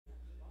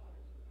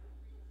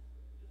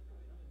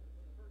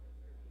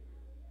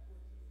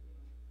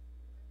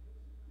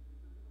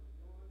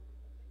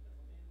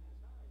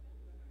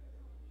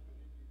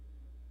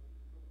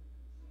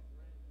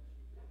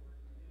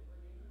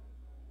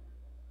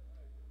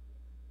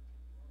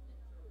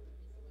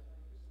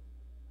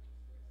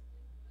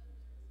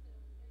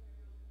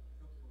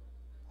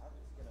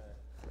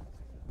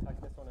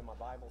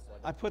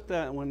I put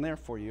that one there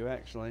for you,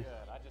 actually. Good.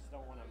 I just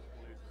don't want to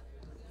lose it.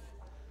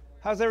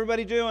 How's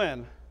everybody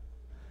doing?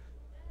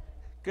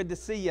 Good to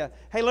see you.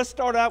 Hey, let's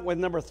start out with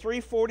number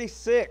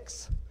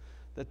 346,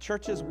 The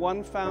Church's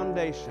One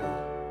Foundation.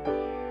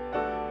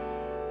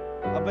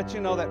 I bet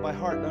you know that by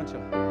heart, don't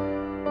you?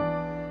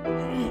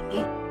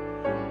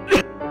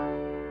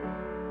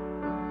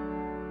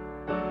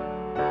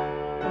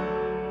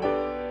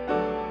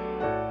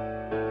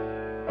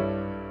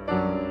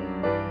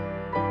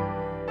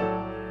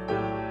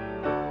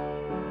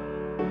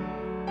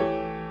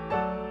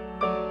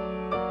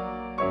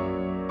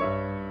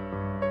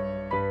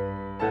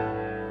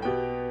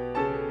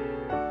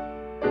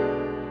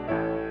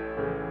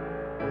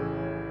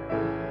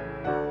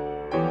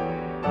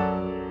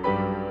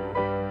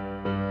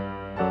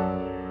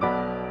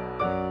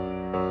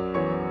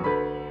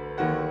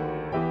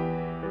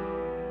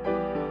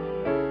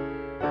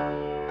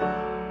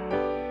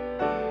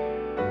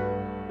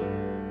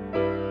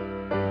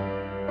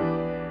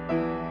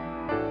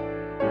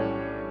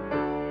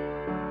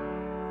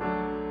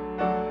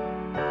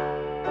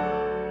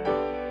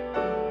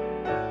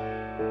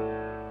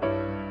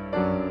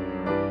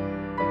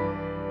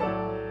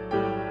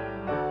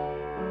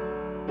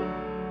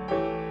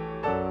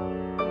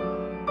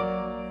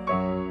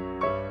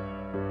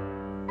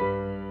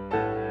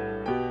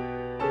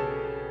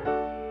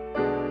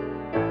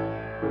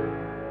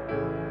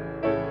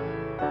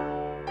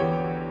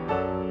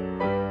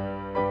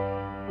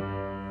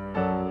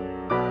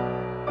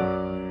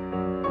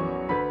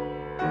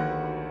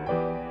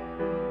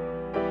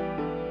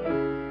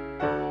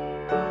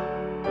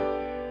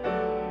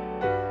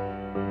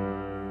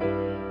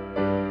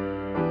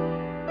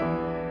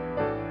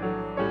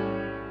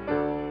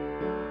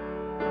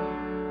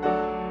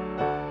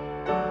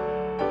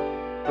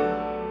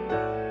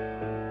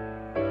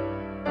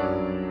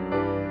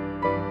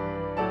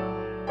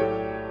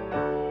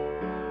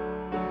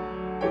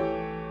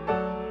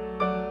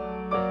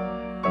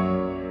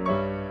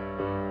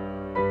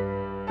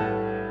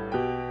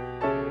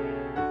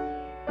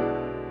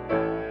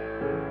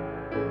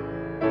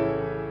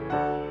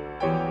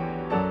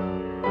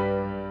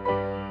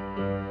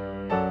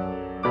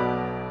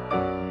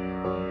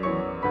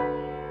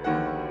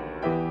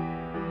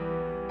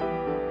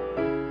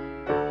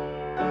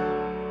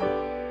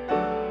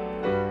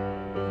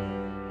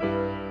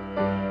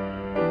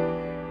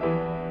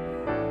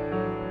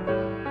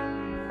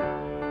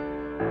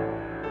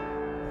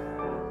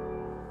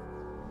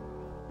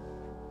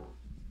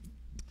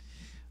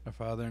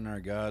 Father and our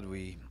God,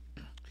 we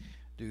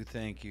do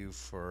thank you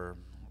for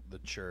the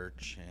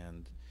church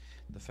and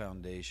the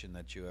foundation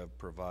that you have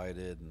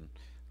provided. And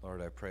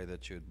Lord, I pray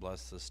that you would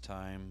bless this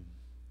time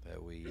that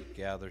we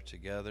gather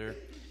together.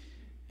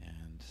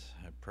 And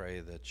I pray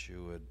that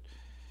you would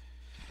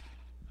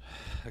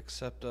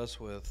accept us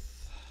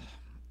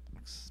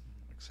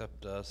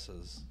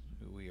as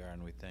who we are,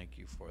 and we thank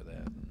you for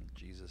that. In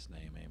Jesus'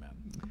 name, amen.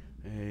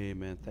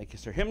 Amen. Thank you,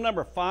 sir. Hymn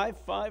number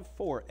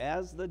 554,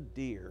 As the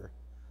Deer.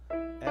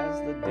 As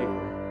the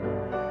deer.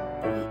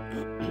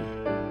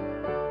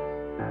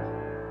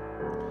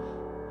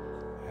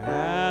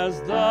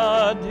 As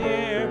the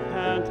deer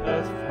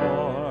panteth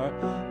for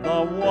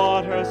the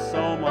water,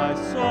 so my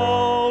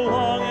soul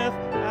longeth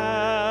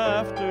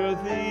after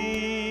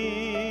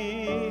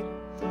thee.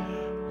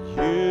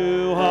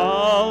 You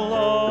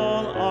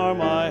alone are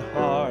my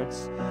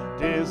heart's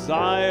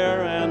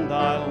desire, and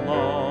I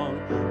long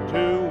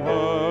to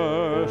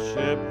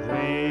worship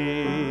thee.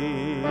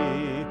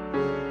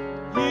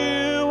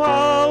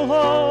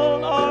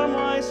 Alone are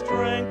my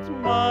strength,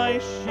 my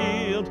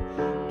shield.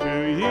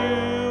 To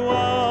you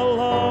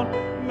alone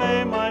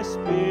may my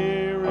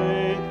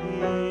spirit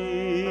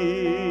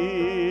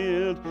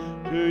yield.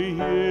 To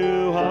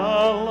you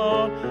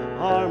alone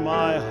are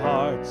my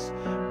heart's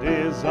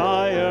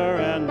desire,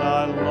 and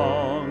I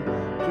long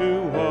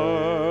to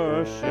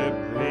worship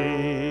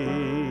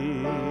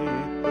thee.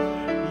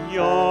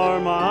 You're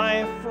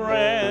my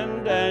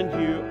friend, and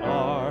you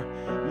are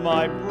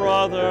my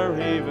brother,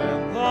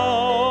 even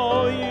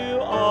though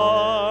you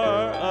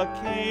are a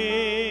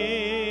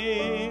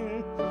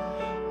king.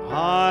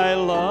 I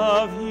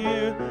love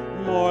you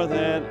more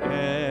than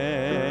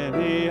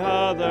any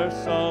other,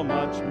 so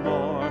much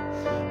more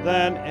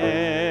than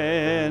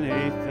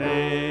anything.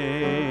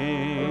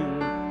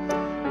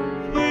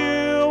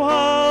 You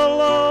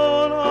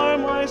alone are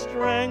my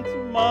strength,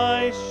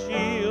 my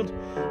shield.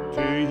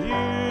 To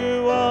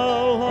you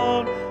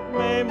alone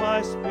may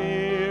my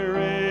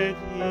spirit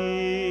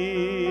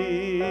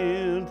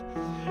yield.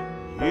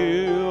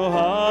 You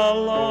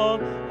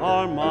alone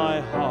are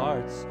my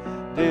heart's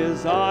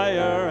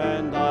desire,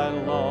 and I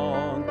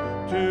long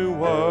to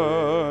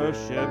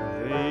worship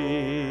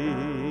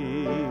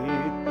thee.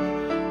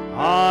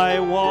 I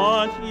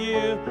want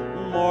you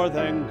more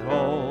than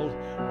gold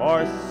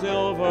or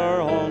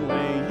silver,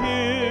 only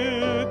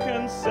you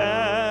can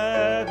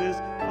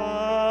satisfy.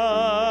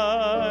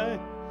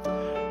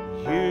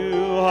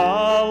 You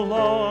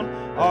alone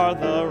are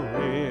the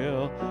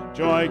real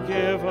joy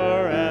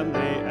giver and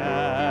the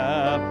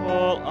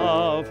apple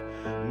of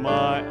my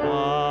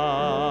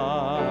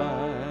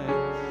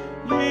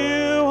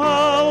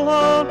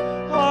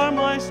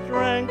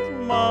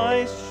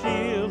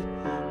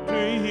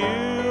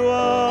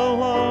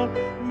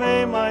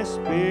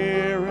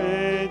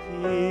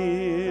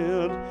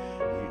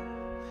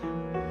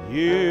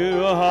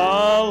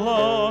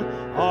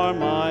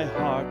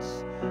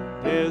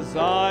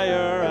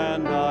desire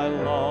and I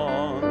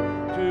long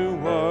to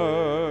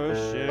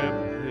worship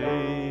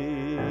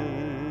thee.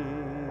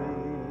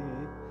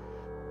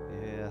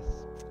 Yes.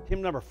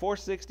 Hymn number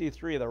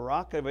 463, The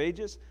Rock of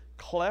Ages,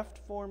 cleft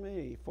for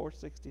me.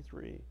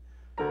 463.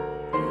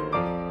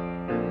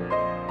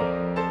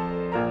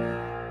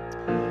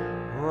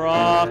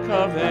 Rock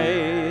of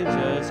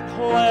ages,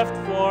 cleft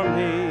for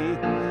me,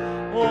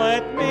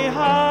 let me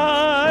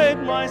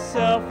hide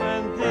myself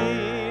in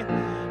thee.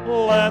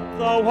 Let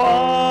the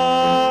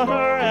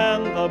water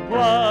and the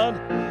blood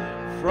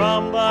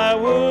from thy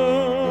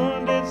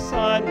wounded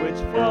side which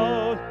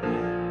flowed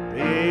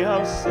be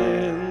of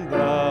sin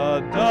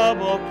the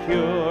double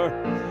cure,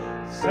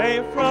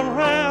 save from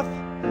wrath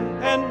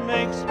and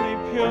makes me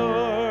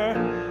pure.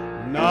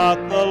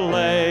 Not the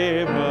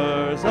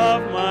labors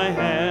of my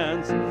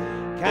hands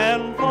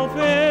can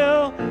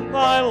fulfill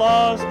thy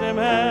law's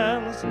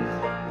demands.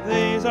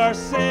 These are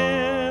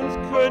sins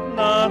could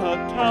not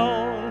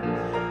atone.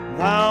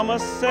 Thou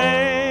must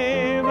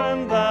save,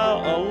 and thou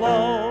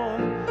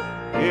alone.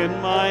 In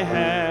my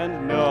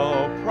hand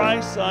no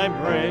price I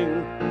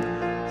bring,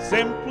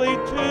 simply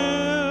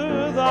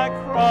to thy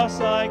cross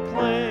I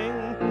cling.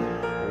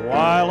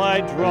 While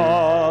I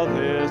draw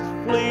this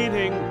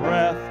fleeting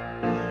breath,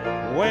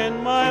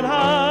 when mine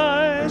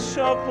eyes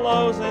shall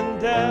close in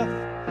death,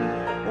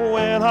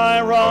 when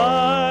I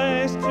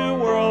rise to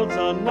worlds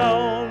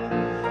unknown,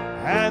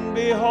 and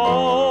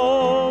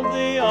behold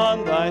thee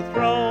on thy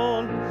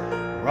throne,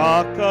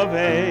 Rock of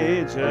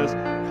ages,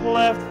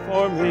 cleft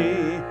for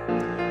me,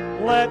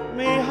 let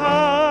me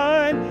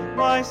hide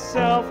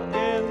myself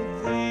in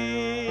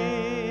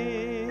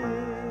thee.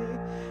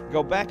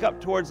 Go back up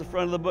towards the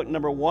front of the book,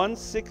 number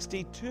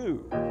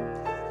 162.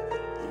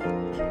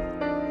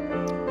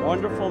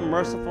 Wonderful,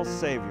 merciful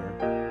Savior.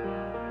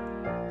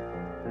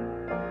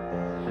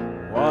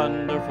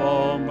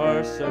 Wonderful,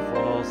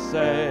 merciful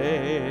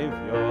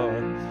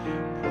Savior,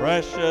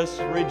 precious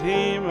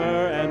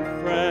Redeemer and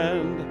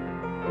friend.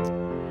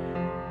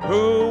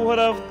 Who would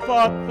have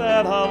thought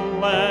that a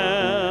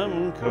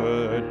lamb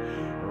could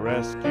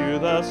rescue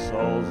the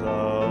souls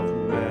of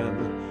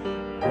men?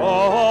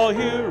 Oh,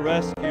 you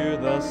rescue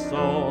the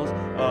souls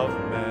of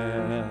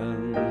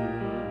men.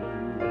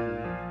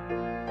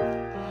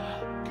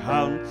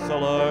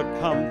 Counselor,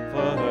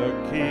 Comforter,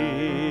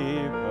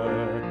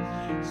 Keeper,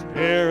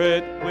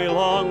 Spirit we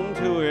long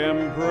to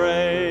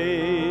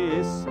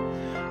embrace.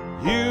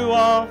 You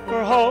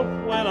offer hope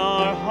when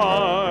our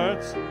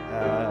hearts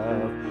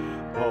have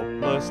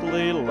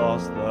hopelessly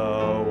lost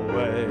the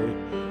way.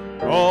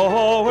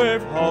 Oh,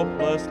 we've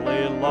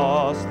hopelessly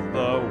lost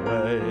the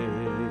way.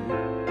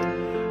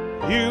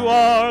 You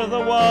are the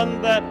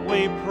one that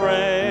we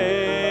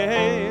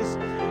praise.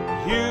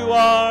 You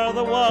are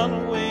the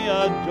one we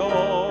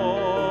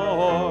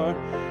adore.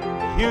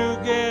 You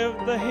give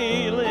the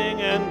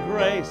healing and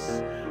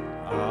grace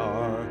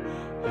our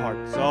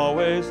hearts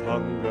always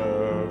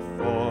hunger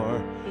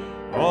for.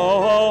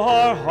 Oh,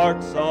 our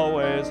hearts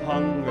always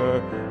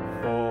hunger for.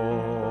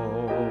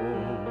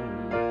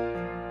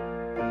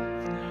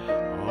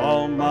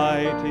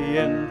 Almighty,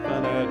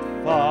 infinite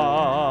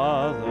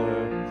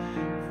Father,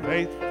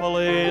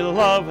 faithfully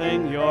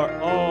loving your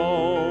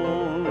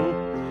own,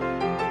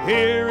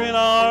 here in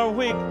our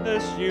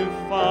weakness you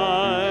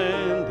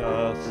find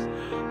us,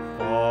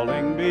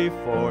 falling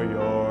before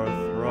your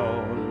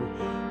throne.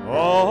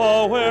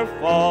 Oh, we're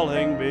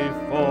falling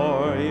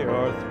before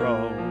your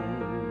throne.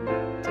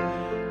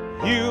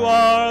 You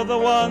are the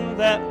one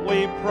that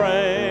we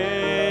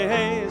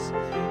praise.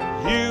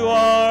 You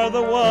are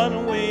the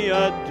one we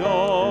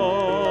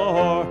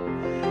adore.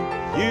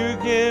 You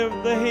give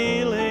the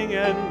healing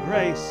and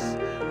grace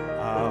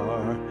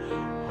our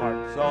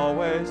hearts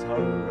always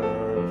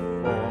hunger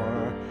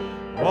for.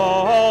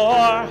 Oh,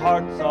 our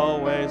hearts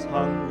always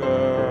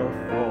hunger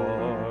for.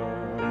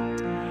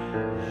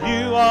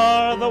 You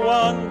are the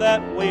one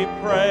that we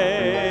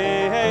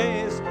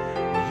praise.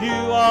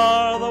 You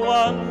are the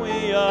one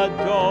we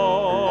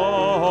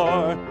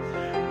adore.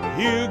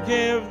 You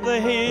give the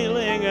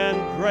healing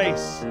and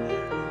grace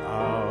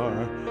our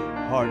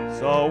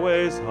hearts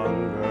always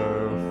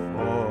hunger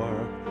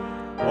for.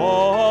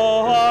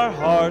 Oh, our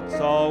hearts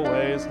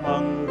always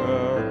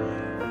hunger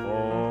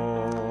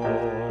for.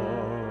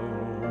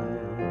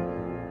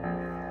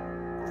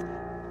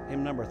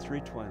 Hymn number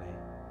 320.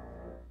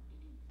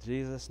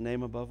 Jesus,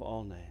 name above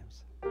all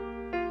names.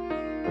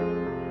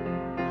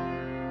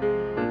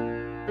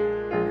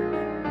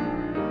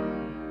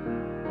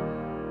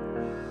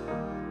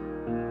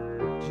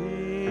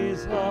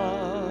 Jesus,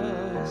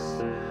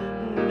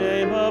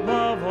 name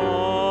above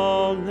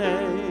all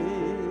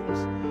names,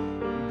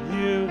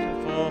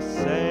 beautiful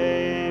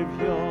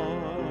Savior,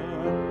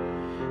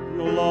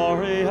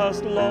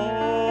 glorious Lord,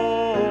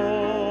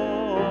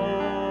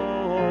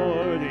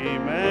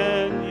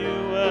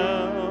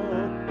 Emmanuel,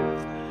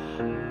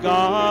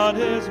 God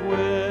is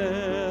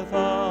with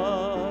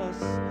us,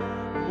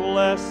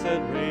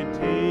 blessed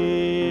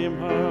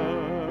Redeemer,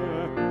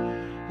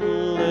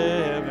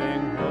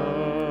 living Word.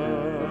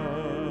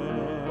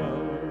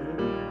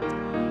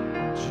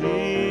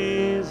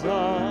 Jesus,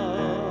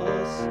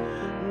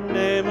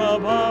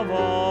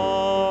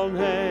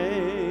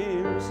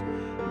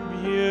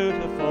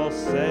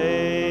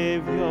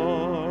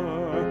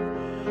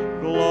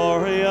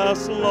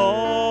 us, Lord.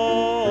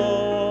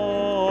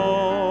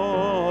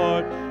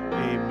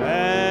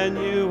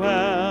 Emmanuel,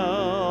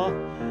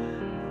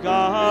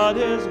 God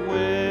is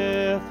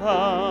with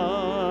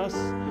us.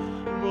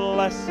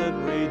 Blessed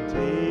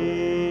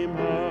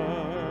Redeemer,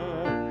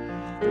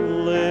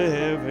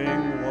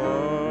 living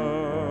Word.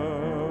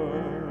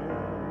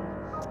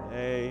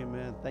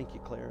 Amen. Thank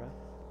you, Clara.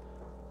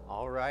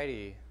 All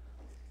righty.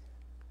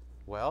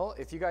 Well,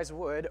 if you guys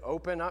would,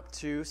 open up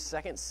to 2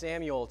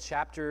 Samuel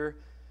chapter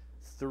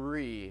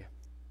 3. Where's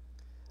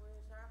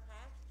our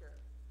pastor?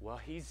 Well,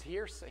 he's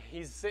here.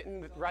 He's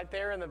sitting right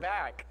there in the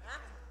back.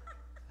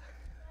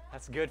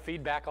 That's good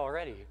feedback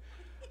already.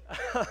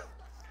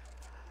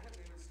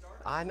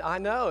 I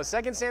know.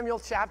 2 Samuel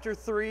chapter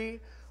 3.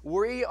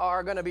 We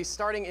are going to be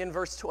starting in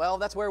verse 12.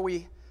 That's where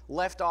we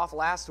left off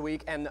last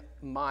week. And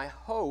my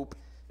hope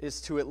is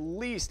to at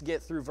least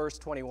get through verse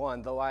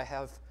 21, though I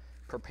have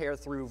prepared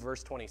through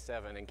verse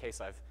 27 in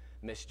case I've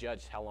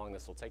misjudged how long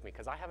this will take me,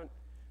 because I haven't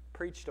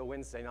preached a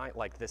Wednesday night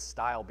like this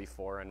style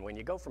before, and when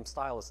you go from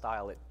style to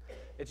style, it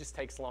just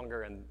takes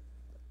longer. And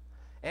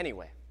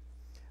anyway,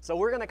 so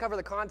we're going to cover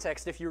the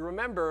context. If you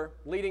remember,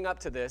 leading up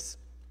to this,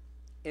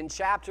 in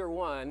chapter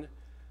 1,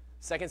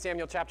 2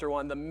 Samuel chapter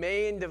 1, the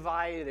main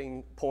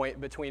dividing point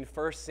between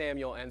 1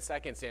 Samuel and 2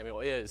 Samuel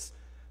is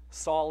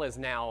Saul is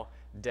now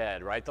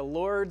dead, right? The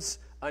Lord's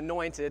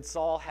anointed,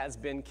 Saul has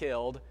been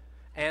killed.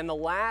 And the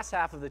last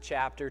half of the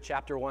chapter,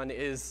 chapter 1,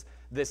 is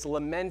this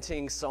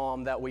lamenting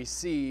psalm that we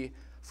see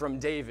from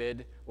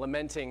David,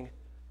 lamenting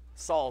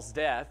Saul's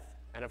death.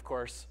 And of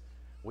course,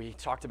 we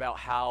talked about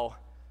how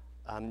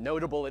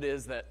notable it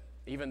is that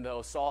even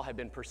though Saul had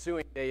been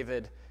pursuing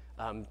David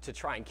to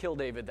try and kill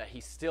David, that he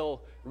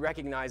still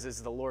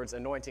recognizes the Lord's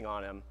anointing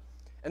on him.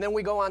 And then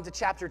we go on to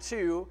chapter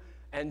 2,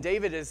 and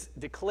David is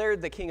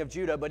declared the king of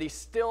Judah, but he's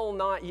still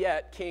not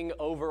yet king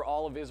over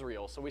all of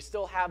Israel. So we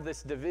still have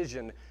this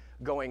division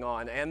going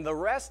on. And the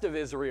rest of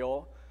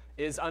Israel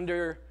is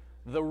under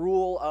the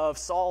rule of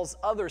Saul's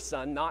other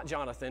son, not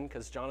Jonathan,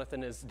 because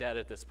Jonathan is dead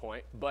at this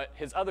point, but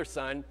his other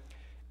son,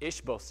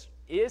 Ishbosheth.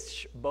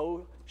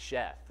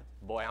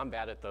 Boy, I'm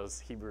bad at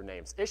those Hebrew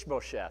names.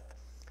 Ishbosheth.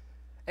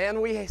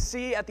 And we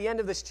see at the end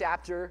of this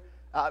chapter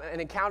an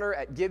encounter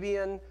at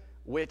Gibeon,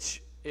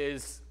 which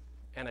is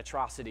an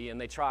atrocity, and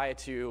they try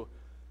to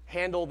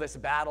handle this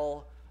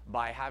battle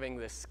by having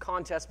this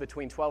contest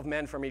between 12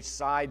 men from each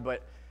side,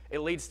 but it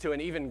leads to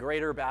an even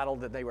greater battle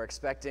that they were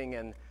expecting.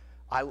 And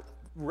I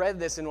read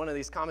this in one of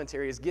these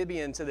commentaries.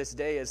 Gibeon to this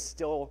day is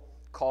still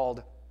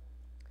called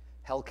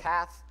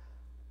Helkath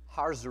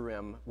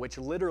Harzurim, which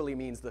literally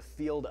means the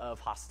field of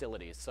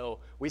hostilities. So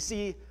we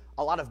see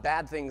a lot of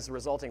bad things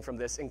resulting from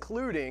this,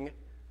 including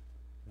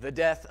the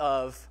death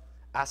of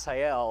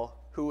Asahel,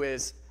 who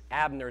is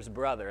Abner's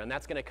brother. And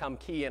that's going to come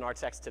key in our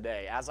text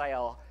today.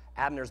 Asahel,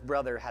 Abner's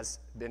brother, has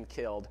been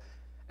killed.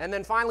 And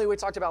then finally, we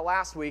talked about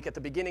last week at the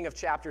beginning of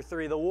chapter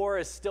 3, the war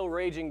is still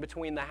raging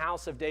between the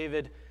house of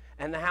David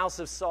and the house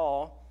of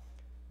Saul,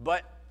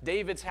 but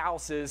David's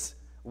house is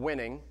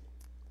winning.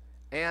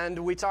 And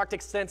we talked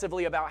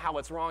extensively about how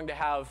it's wrong to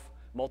have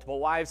multiple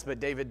wives,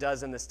 but David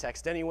does in this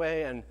text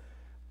anyway. And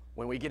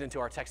when we get into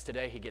our text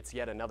today, he gets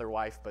yet another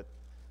wife, but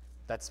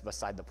that's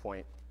beside the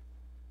point.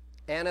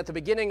 And at the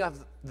beginning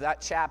of that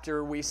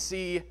chapter, we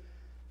see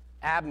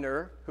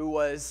Abner, who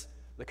was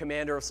the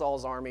commander of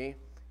Saul's army.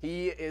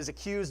 He is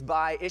accused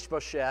by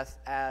Ishbosheth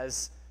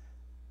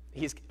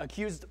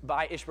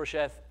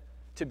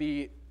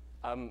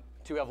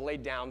to have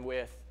laid down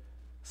with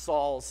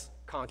Saul's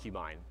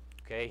concubine.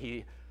 Okay,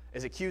 he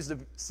is accused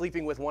of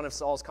sleeping with one of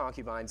Saul's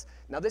concubines.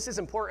 Now, this is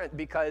important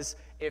because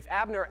if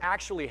Abner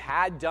actually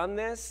had done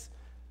this,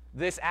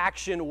 this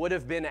action would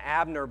have been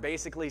Abner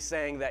basically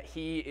saying that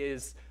he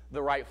is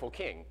the rightful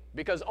king,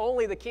 because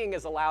only the king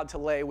is allowed to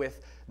lay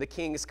with the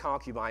king's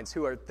concubines,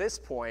 who are at this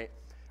point,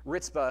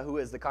 Ritzpah, who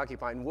is the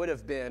concubine, would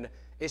have been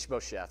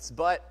Ishbosheth's.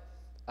 But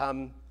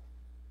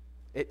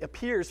it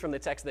appears from the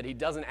text that he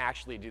doesn't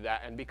actually do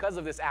that. And because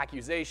of this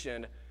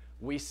accusation,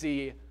 we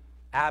see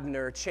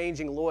Abner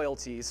changing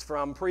loyalties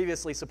from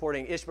previously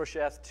supporting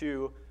Ishbosheth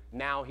to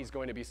now he's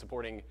going to be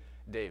supporting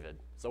David.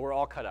 So we're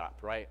all cut up,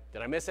 right?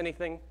 Did I miss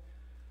anything?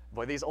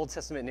 Boy, these Old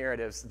Testament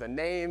narratives, the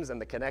names and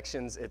the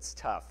connections, it's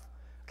tough.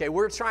 Okay,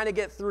 we're trying to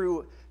get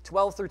through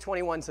 12 through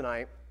 21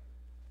 tonight,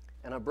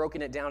 and I've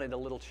broken it down into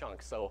little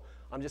chunks. So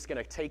I'm just going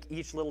to take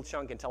each little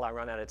chunk until I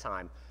run out of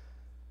time.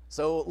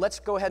 So let's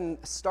go ahead and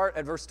start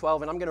at verse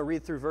 12, and I'm going to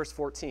read through verse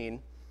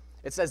 14.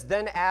 It says,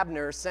 "Then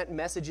Abner sent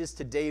messages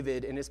to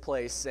David in his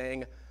place,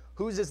 saying,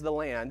 'Whose is the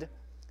land?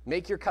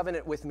 Make your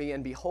covenant with me,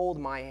 and behold,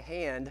 my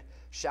hand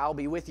shall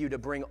be with you to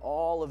bring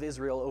all of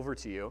Israel over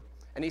to you.'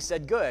 And he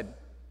said, 'Good,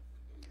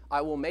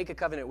 I will make a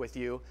covenant with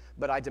you,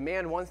 but I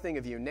demand one thing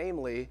of you,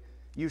 namely,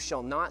 you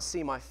shall not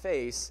see my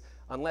face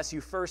unless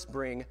you first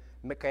bring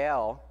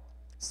Michal,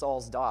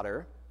 Saul's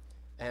daughter,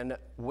 and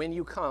when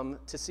you come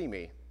to see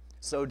me.'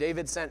 So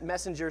David sent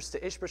messengers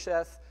to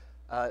Ishbosheth,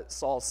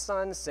 Saul's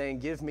son, saying,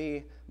 'Give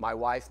me my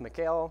wife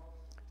Michal,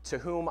 to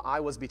whom I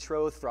was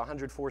betrothed for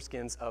 100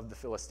 foreskins of the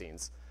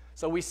Philistines.'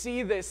 So we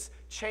see this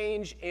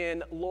change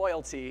in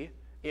loyalty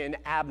in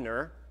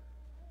Abner.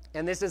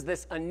 And this is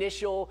this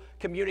initial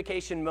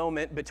communication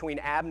moment between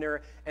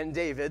Abner and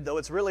David, though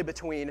it's really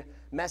between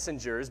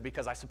messengers,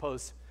 because I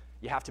suppose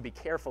you have to be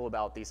careful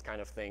about these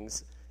kind of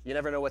things. You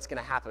never know what's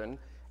going to happen.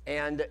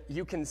 And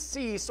you can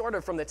see sort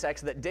of from the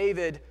text that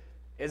David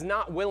is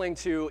not willing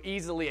to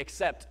easily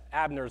accept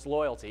Abner's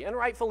loyalty, and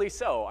rightfully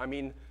so. I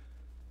mean,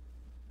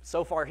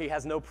 so far he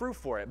has no proof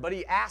for it, but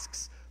he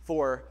asks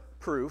for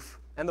proof,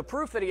 and the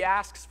proof that he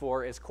asks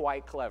for is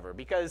quite clever,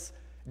 because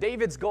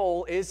David's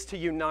goal is to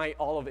unite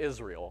all of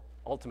Israel,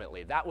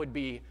 ultimately. That would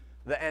be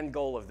the end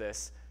goal of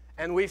this.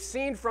 And we've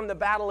seen from the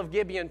Battle of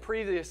Gibeon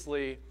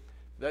previously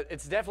that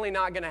it's definitely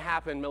not going to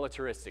happen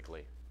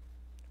militaristically.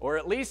 Or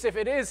at least if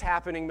it is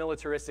happening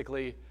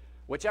militaristically,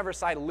 whichever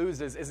side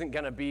loses isn't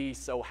going to be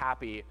so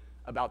happy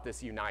about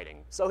this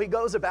uniting. So he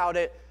goes about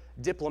it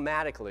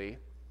diplomatically,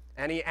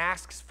 and he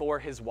asks for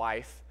his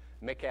wife,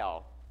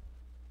 Michal.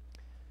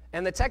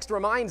 And the text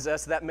reminds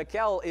us that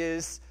Michal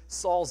is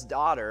Saul's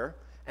daughter,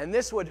 and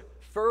this would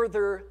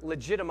further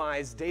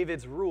legitimize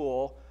David's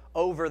rule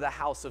over the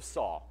house of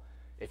Saul.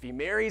 If he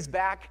marries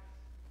back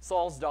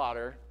Saul's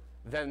daughter,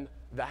 then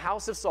the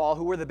house of Saul,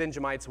 who were the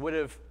Benjamites, would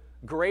have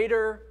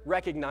greater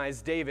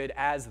recognized David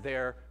as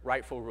their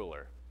rightful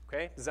ruler.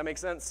 Okay, does that make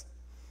sense?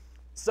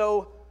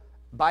 So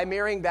by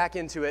marrying back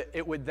into it,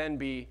 it would then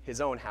be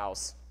his own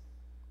house.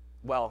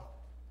 Well,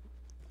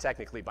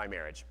 technically by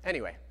marriage.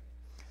 Anyway,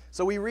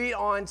 so we read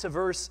on to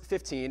verse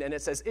 15, and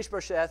it says,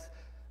 Ishbosheth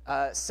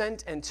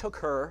sent and took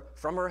her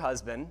from her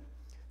husband,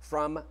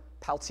 from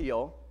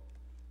Paltiel,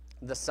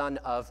 the son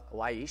of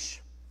Laish.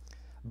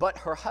 But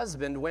her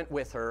husband went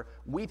with her,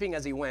 weeping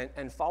as he went,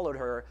 and followed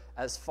her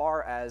as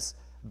far as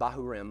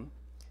Bahurim.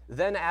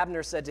 Then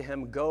Abner said to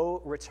him,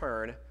 Go,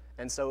 return.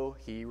 And so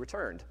he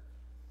returned.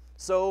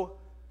 So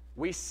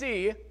we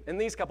see in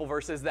these couple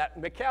verses that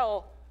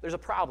Michal, there's a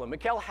problem.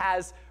 Michal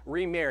has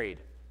remarried.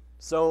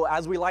 So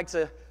as we like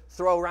to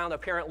throw around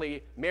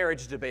apparently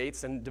marriage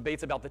debates and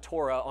debates about the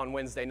Torah on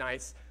Wednesday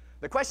nights,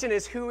 the question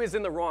is, who is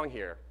in the wrong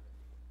here?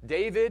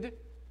 David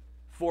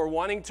for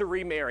wanting to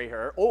remarry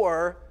her,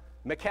 or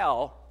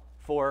Michal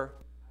for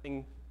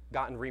having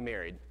gotten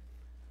remarried?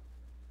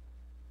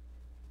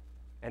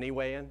 Any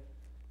weigh in?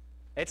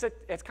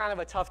 It's kind of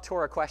a tough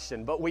Torah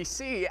question, but we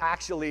see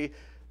actually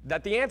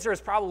that the answer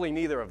is probably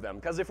neither of them.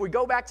 Because if we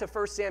go back to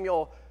 1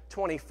 Samuel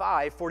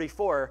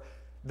 25:44,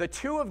 the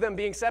two of them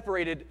being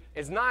separated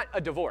is not a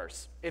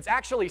divorce. It's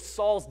actually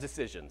Saul's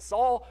decision.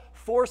 Saul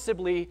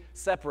forcibly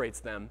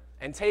separates them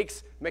and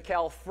takes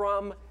Michal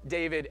from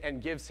David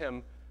and gives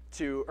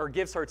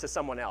her to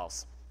someone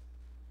else.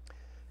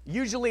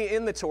 Usually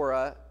in the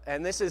Torah,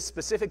 and this is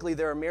specifically,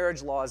 there are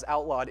marriage laws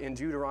outlawed in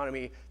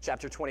Deuteronomy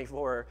chapter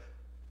 24,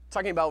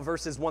 talking about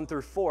verses 1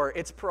 through 4,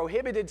 it's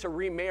prohibited to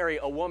remarry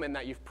a woman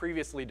that you've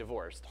previously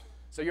divorced.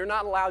 So you're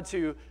not allowed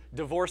to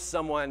divorce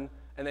someone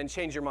and then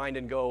change your mind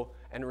and go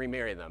and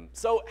remarry them.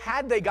 So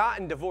had they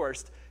gotten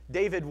divorced,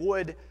 David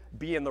would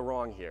be in the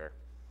wrong here.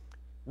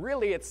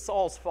 Really, it's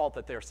Saul's fault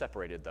that they're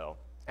separated, though.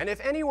 And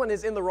if anyone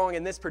is in the wrong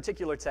in this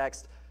particular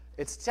text,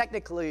 it's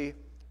technically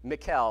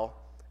Michal,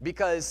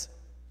 because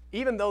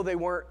even though they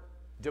weren't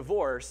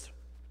divorced,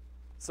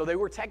 so they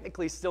were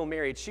technically still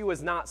married, she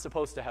was not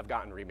supposed to have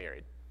gotten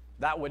remarried.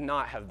 That would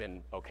not have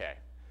been okay.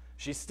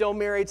 She's still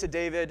married to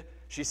David.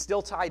 She's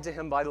still tied to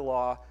him by the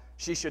law.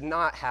 She should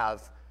not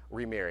have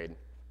remarried.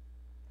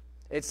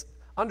 It's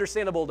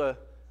understandable to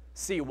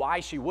see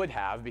why she would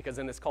have, because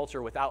in this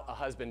culture, without a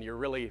husband, you're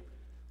really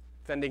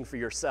fending for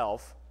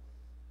yourself.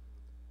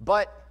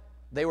 But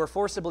they were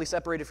forcibly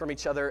separated from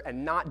each other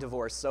and not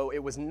divorced, so it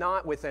was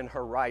not within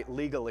her right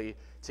legally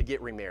to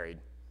get remarried.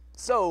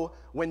 So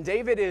when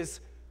David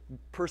is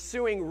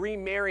pursuing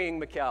remarrying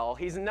Michal,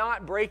 he's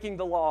not breaking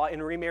the law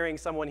in remarrying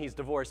someone he's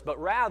divorced, but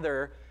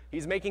rather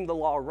he's making the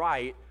law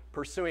right,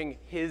 pursuing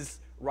his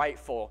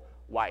rightful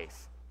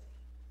wife.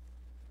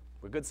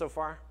 We're good so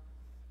far?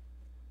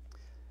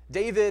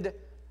 David,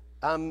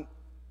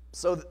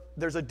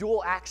 there's a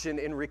dual action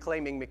in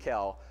reclaiming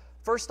Michal.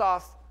 First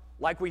off,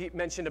 like we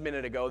mentioned a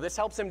minute ago, this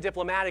helps him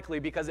diplomatically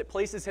because it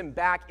places him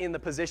back in the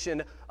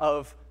position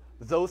of,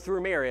 though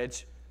through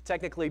marriage,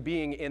 technically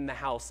being in the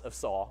house of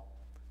Saul.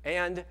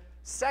 And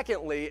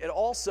secondly, it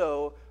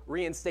also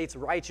reinstates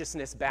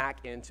righteousness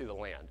back into the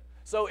land.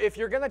 So if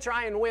you're going to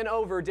try and win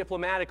over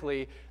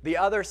diplomatically the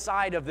other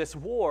side of this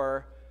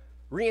war,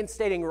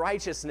 reinstating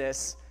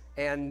righteousness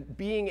and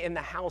being in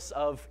the house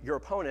of your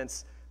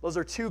opponents, those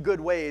are two good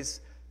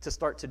ways to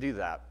start to do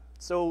that.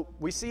 So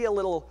we see a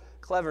little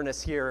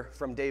cleverness here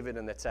from David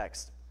in the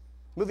text.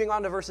 Moving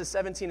on to verses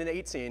 17 and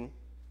 18,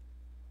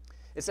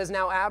 it says,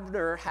 Now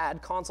Abner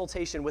had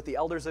consultation with the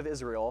elders of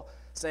Israel,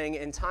 saying,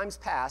 In times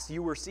past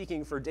you were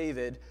seeking for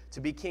David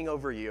to be king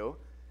over you.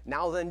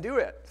 Now then do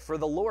it, for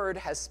the Lord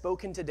has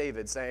spoken to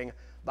David, saying,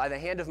 By the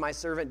hand of my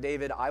servant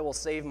David I will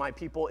save my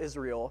people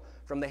Israel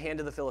from the hand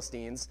of the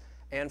Philistines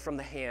and from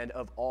the hand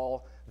of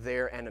all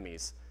their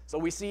enemies. So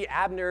we see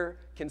Abner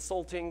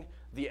consulting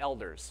the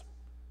elders.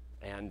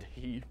 And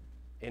he,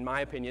 in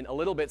my opinion, a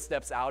little bit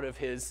steps out of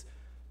his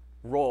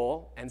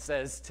role and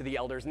says to the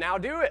elders, now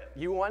do it.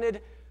 You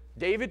wanted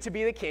David to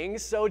be the king,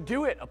 so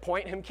do it.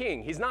 Appoint him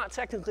king. He's not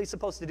technically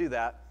supposed to do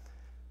that,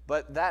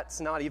 but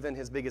that's not even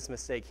his biggest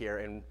mistake here,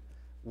 and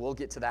we'll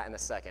get to that in a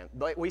second.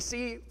 But we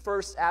see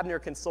first Abner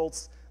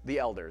consults the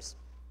elders.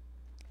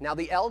 Now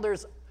the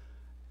elders,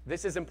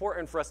 this is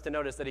important for us to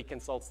notice that he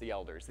consults the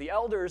elders. The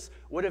elders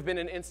would have been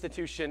an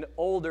institution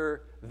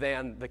older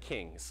than the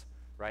kings,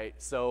 right?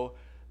 So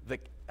the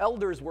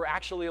elders were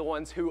actually the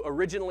ones who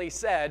originally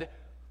said,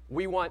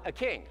 we want a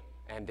king.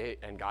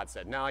 And God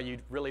said, no, you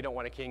really don't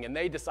want a king. And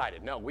they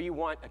decided, no, we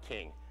want a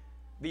king.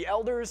 The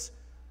elders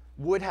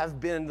would have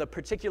been the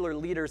particular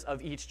leaders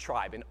of each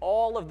tribe. And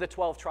all of the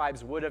 12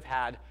 tribes would have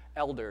had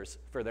elders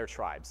for their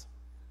tribes.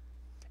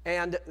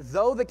 And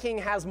though the king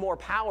has more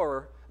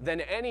power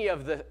than any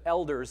of the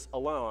elders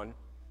alone,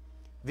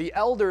 the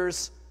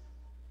elders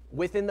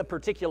within the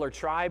particular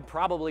tribe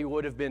probably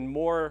would have been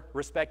more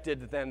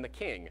respected than the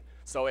king.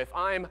 So if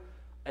I'm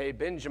a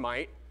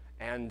Benjamite,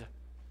 and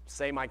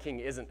say my king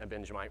isn't a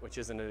Benjamite, which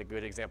isn't a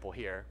good example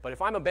here, but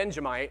if I'm a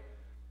Benjamite,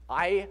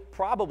 I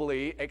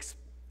probably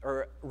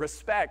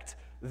respect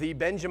the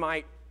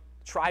Benjamite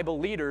tribal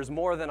leaders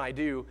more than I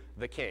do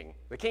the king.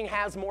 The king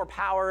has more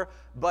power,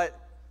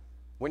 but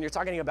when you're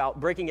talking about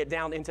breaking it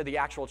down into the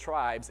actual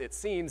tribes, it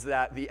seems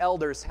that the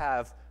elders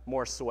have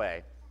more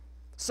sway.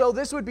 So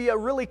this would be a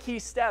really key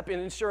step in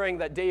ensuring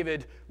that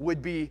David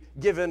would be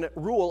given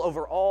rule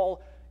over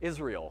all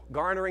Israel,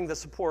 garnering the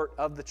support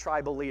of the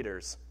tribal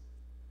leaders.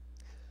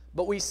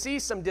 But we see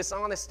some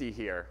dishonesty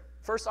here.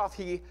 First off,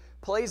 he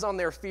plays on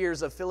their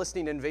fears of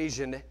Philistine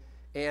invasion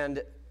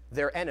and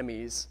their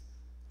enemies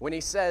when he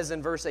says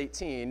in verse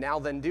 18, now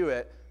then do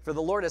it, for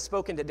the Lord has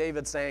spoken to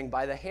David, saying,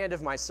 by the hand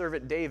of my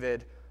servant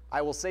David,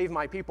 I will save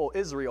my people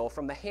Israel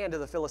from the hand of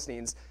the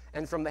Philistines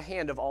and from the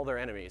hand of all their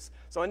enemies.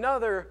 So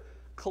another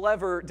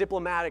clever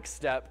diplomatic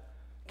step,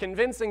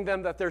 convincing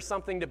them that there's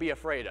something to be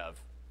afraid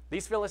of.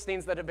 These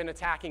Philistines that have been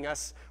attacking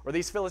us, or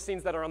these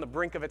Philistines that are on the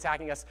brink of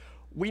attacking us,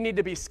 we need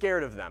to be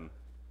scared of them.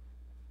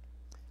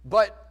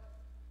 But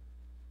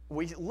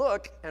we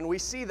look and we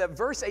see that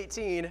verse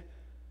 18,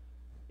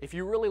 if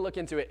you really look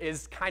into it,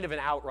 is kind of an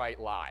outright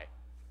lie.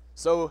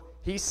 So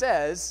he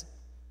says,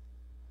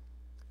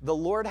 the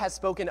Lord has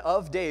spoken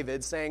of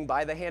David, saying,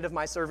 by the hand of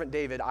my servant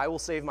David, I will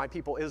save my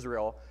people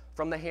Israel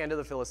from the hand of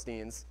the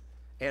Philistines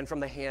and from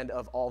the hand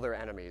of all their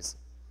enemies.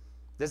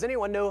 Does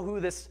anyone know who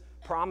this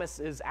promise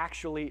is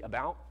actually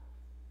about?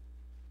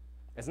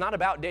 It's not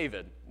about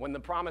David when the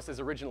promise is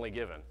originally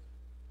given.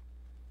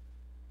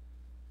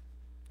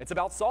 It's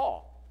about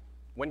Saul.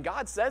 When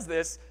God says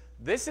this,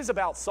 this is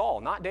about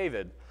Saul, not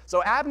David.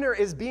 So Abner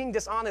is being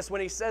dishonest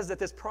when he says that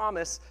this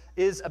promise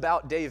is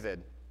about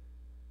David.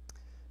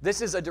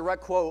 This is a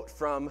direct quote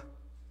from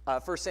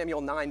 1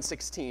 Samuel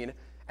 9:16,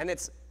 and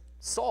it's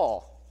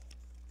Saul.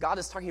 God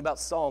is talking about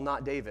Saul,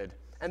 not David.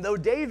 And though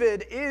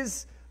David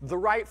is the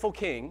rightful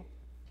king,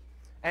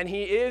 and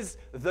he is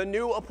the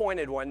new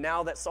appointed one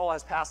now that Saul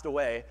has passed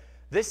away,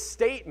 this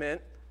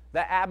statement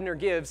that Abner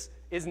gives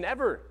is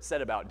never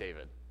said about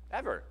David,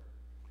 ever.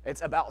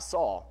 It's about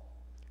Saul.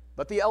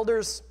 But the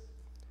elders,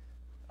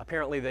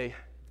 apparently they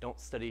don't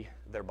study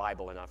their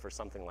Bible enough or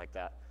something like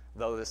that,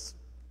 though this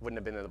wouldn't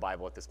have been in the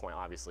Bible at this point,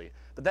 obviously.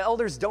 But the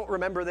elders don't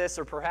remember this,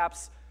 or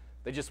perhaps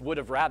they just would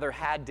have rather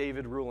had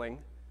David ruling.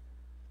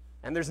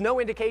 And there's no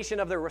indication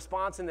of their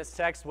response in this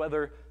text,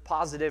 whether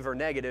positive or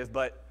negative,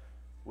 but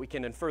we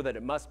can infer that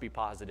it must be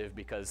positive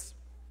because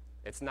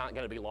it's not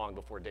going to be long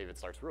before David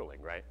starts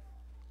ruling, right?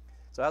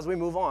 So as we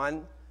move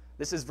on,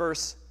 this is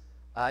verse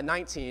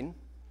 19.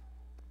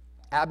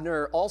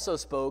 Abner also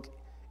spoke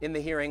in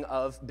the hearing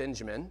of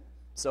Benjamin.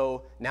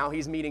 So now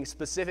he's meeting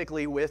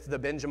specifically with the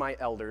Benjamite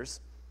elders.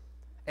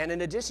 And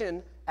in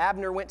addition,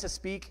 Abner went to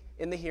speak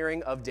in the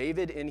hearing of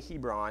David in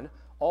Hebron,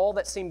 all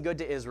that seemed good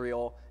to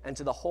Israel and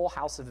to the whole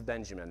house of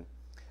Benjamin.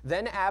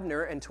 Then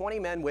Abner and 20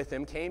 men with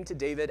him came to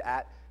David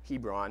at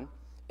Hebron.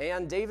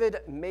 And David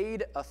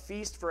made a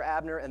feast for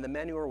Abner and the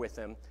men who were with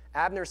him.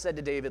 Abner said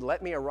to David,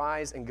 let me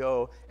arise and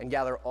go and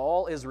gather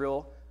all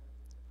Israel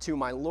to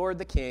my lord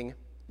the king,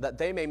 that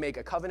they may make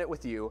a covenant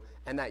with you,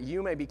 and that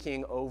you may be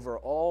king over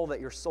all that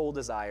your soul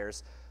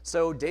desires.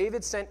 So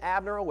David sent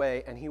Abner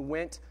away, and he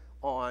went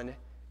on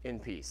in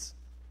peace.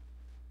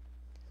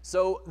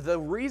 So the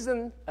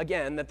reason,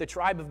 again, that the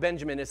tribe of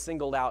Benjamin is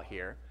singled out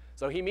here,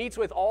 so he meets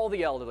with all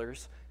the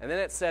elders, and then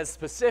it says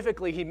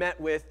specifically he met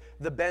with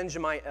the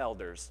Benjamite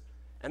elders.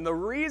 And the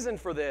reason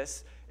for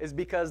this is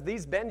because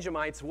these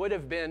Benjamites would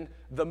have been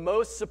the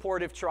most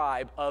supportive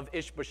tribe of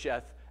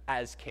Ishbosheth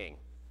as king.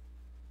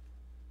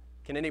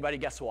 Can anybody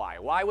guess why?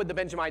 Why would the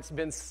Benjamites have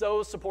been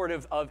so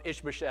supportive of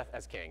Ishbosheth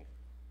as king?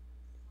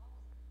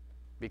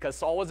 Because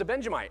Saul was a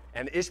Benjamite,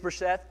 and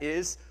Ishbosheth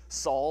is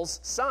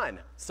Saul's son.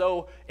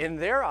 So in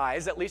their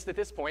eyes, at least at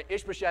this point,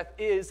 Ishbosheth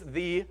is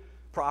the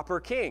proper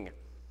king.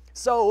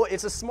 So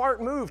it's a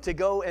smart move to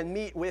go and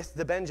meet with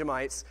the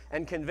Benjamites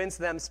and convince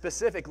them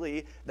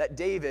specifically that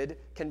David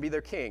can be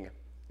their king.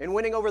 In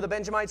winning over the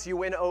Benjamites, you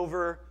win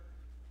over,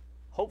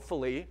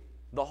 hopefully,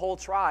 the whole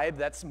tribe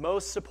that's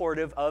most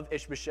supportive of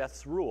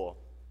Ishbosheth's rule.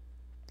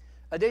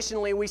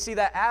 Additionally, we see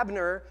that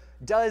Abner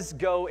does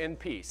go in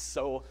peace.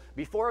 So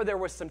before there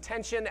was some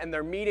tension and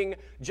they're meeting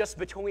just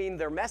between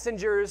their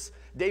messengers,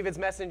 David's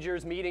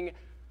messengers meeting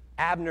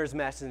Abner's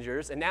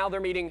messengers, and now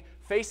they're meeting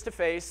face to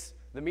face.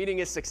 The meeting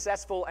is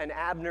successful and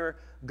Abner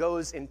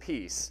goes in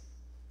peace.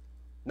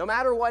 No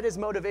matter what his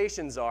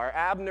motivations are,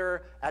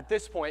 Abner at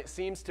this point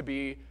seems to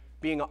be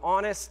being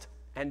honest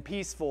and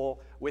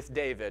peaceful with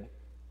David,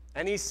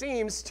 and he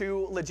seems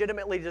to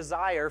legitimately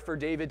desire for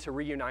David to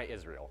reunite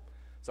Israel.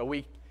 So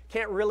we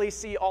can't really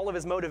see all of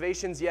his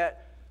motivations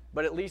yet,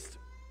 but at least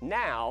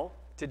now,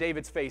 to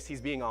David's face,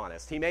 he's being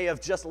honest. He may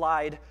have just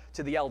lied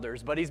to the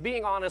elders, but he's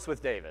being honest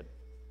with David.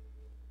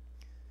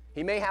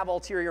 He may have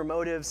ulterior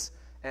motives,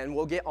 and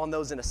we'll get on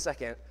those in a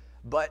second,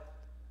 but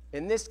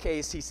in this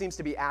case, he seems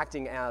to be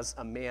acting as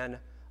a man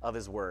of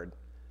his word.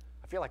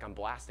 I feel like I'm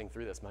blasting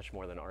through this much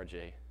more than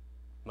RJ,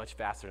 much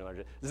faster than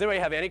RJ. Does anybody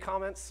have any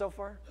comments so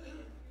far?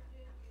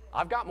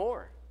 I've got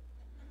more.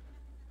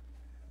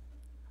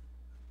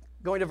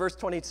 Going to verse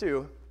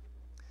 22,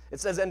 it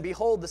says, "And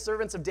behold, the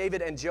servants of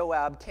David and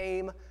Joab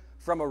came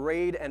from a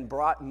raid and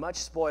brought much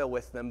spoil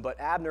with them, but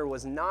Abner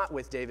was not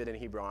with David in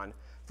Hebron,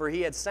 for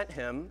he had sent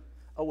him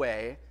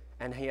away,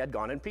 and he had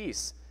gone in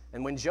peace.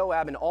 And when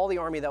Joab and all the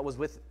army that was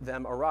with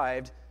them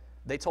arrived,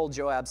 they told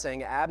Joab,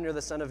 saying, Abner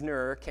the son of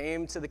Ner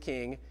came to the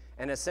king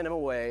and has sent him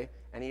away,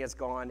 and he has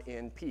gone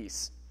in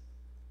peace.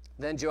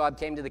 Then Joab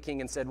came to the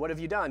king and said, What have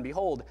you done?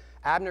 Behold,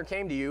 Abner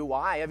came to you.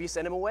 Why have you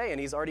sent him away? And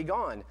he's already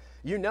gone.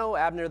 You know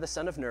Abner the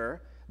son of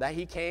Ner, that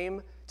he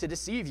came to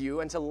deceive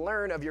you and to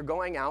learn of your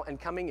going out and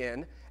coming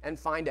in and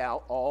find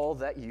out all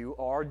that you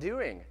are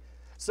doing."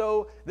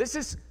 So this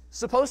is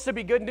supposed to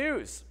be good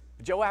news.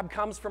 Joab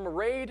comes from a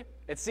raid.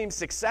 It seems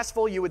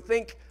successful. You would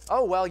think,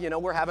 oh, well,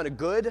 we're having a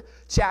good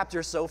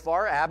chapter so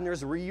far.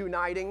 Abner's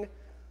reuniting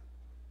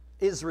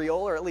Israel,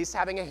 or at least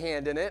having a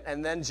hand in it.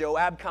 And then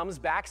Joab comes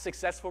back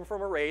successful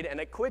from a raid, and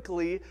it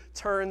quickly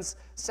turns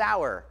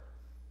sour.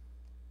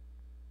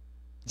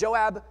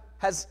 Joab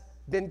has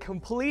been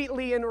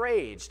completely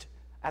enraged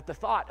at the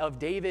thought of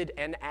David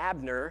and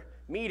Abner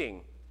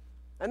meeting.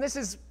 And this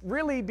is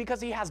really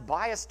because he has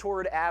bias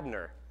toward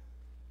Abner.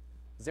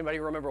 Does anybody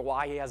remember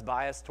why he has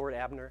bias toward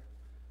Abner?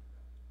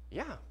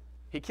 Yeah,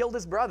 he killed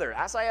his brother,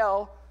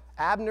 Asahel,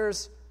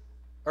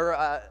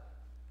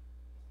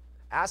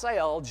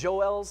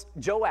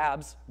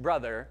 Joab's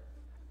brother.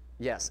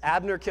 Yes,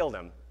 Abner killed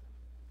him.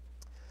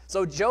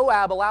 So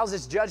Joab allows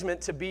his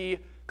judgment to be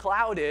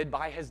clouded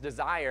by his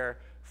desire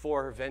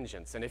for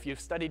vengeance. And if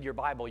you've studied your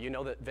Bible, you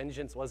know that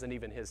vengeance wasn't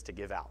even his to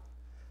give out.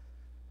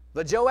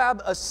 But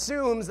Joab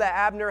assumes that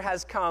Abner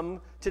has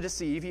come to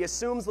deceive. He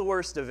assumes the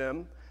worst of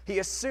him. He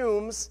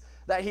assumes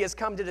that he has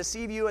come to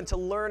deceive you and to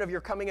learn of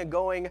your coming and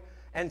going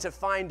and to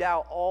find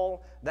out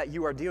all that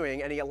you are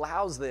doing. And he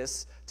allows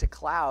this to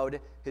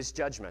cloud his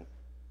judgment.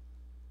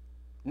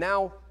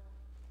 Now,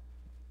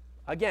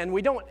 again,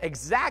 we don't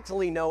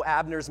exactly know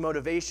Abner's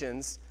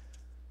motivations.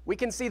 We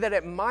can see that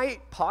it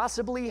might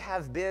possibly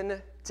have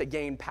been to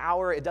gain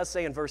power. It does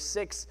say in verse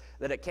 6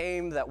 that it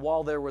came that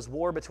while there was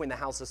war between the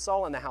house of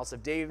Saul and the house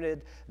of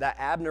David, that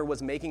Abner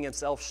was making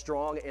himself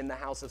strong in the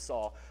house of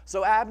Saul.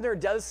 So Abner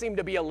does seem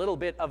to be a little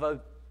bit of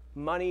a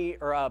money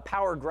or a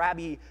power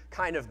grabby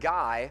kind of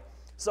guy.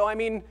 So,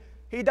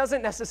 he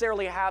doesn't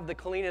necessarily have the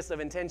cleanest of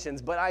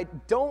intentions, but I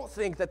don't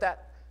think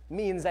that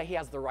means that he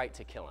has the right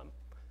to kill him.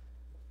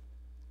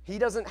 He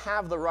doesn't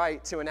have the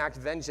right to enact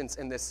vengeance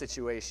in this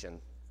situation.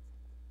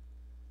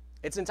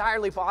 It's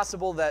entirely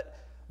possible that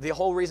the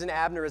whole reason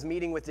Abner is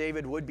meeting with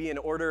David would be in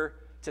order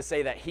to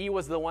say that he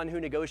was the one who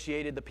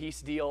negotiated the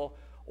peace deal,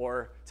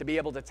 or to be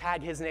able to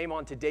tag his name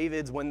onto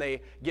David's when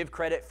they give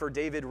credit for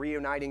David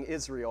reuniting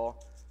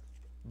Israel.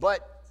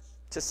 But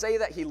to say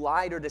that he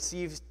lied or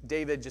deceived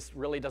David just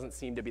really doesn't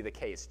seem to be the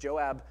case.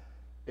 Joab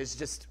is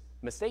just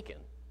mistaken.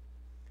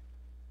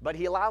 But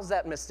he allows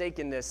that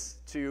mistakenness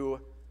to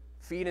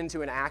feed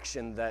into an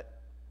action that,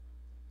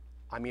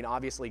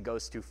 obviously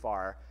goes too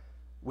far.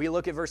 We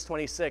look at verse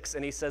 26,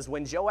 and he says,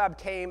 When Joab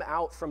came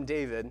out from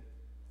David,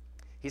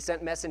 he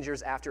sent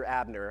messengers after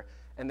Abner,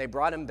 and they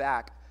brought him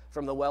back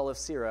from the well of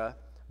Sirah,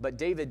 but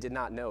David did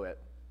not know it.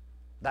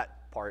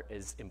 That part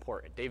is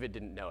important. David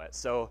didn't know it.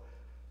 So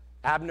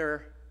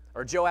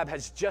Joab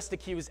has just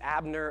accused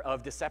Abner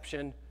of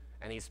deception,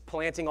 and he's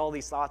planting all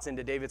these thoughts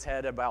into David's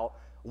head about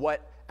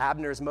what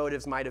Abner's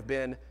motives might have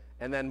been.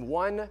 And then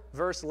one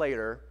verse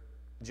later,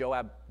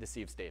 Joab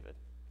deceives David.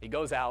 He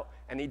goes out,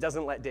 and he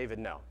doesn't let David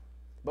know.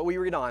 But we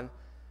read on,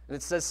 and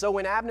it says, So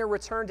when Abner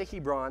returned to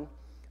Hebron,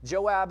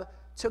 Joab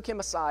took him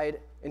aside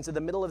into the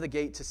middle of the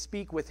gate to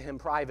speak with him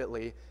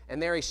privately,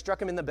 and there he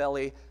struck him in the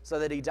belly, so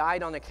that he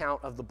died on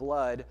account of the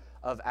blood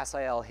of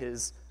Asahel,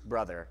 his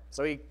brother.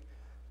 So he,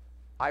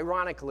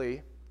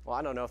 ironically, well,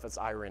 I don't know if it's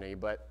irony,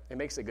 but it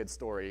makes a good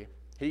story.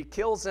 He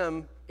kills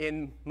him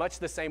in much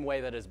the same way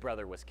that his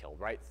brother was killed,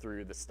 right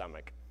through the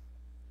stomach.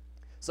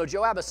 So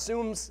Joab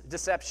assumes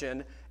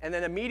deception, and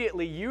then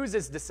immediately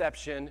uses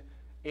deception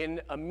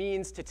in a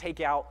means to take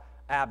out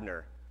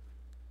Abner.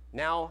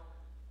 Now,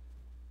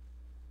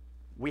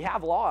 we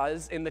have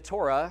laws in the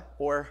Torah,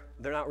 or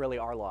they're not really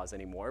our laws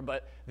anymore,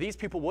 but these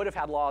people would have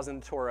had laws in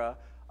the Torah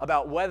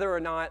about whether or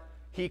not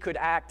he could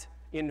act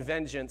in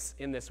vengeance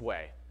in this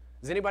way.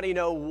 Does anybody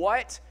know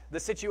what the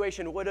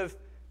situation would have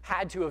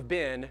had to have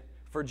been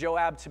for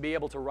Joab to be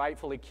able to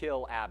rightfully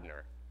kill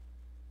Abner?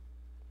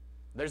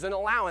 There's an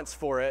allowance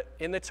for it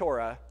in the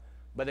Torah,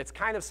 but it's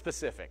kind of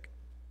specific.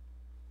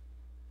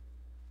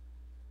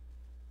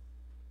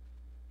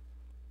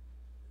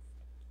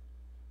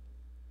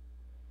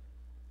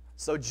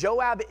 So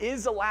Joab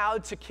is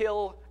allowed to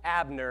kill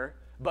Abner,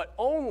 but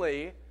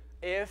only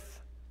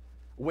if,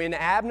 when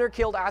Abner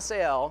killed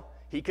Asael,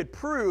 he could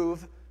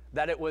prove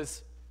that it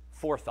was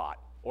forethought,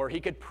 or he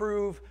could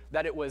prove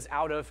that it was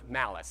out of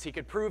malice. He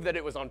could prove that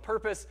it was on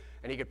purpose,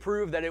 and he could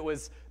prove that it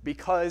was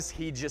because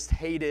he just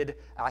hated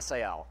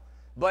Asael.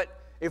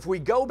 But if we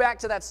go back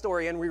to that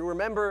story and we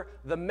remember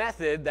the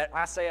method that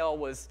Asael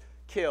was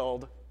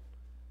killed,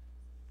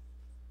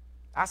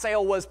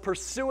 Asael was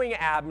pursuing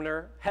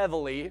Abner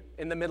heavily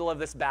in the middle of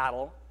this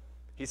battle.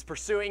 He's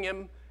pursuing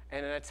him,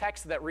 and in a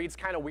text that reads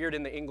kind of weird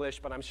in the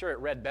English, but I'm sure it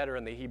read better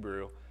in the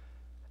Hebrew,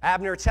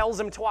 Abner tells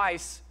him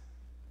twice,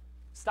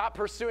 "Stop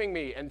pursuing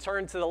me and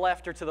turn to the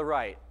left or to the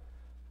right."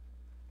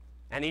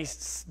 And he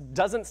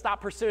doesn't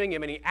stop pursuing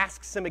him, and he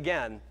asks him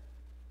again.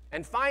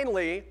 And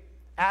finally,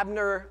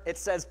 Abner, it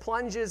says,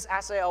 plunges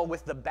Asael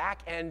with the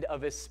back end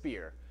of his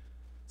spear.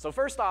 So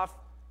first off,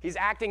 he's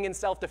acting in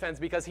self-defense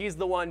because he's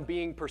the one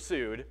being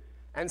pursued.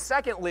 And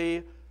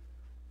secondly,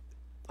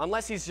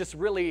 unless he's just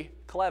really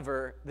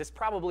clever, this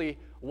probably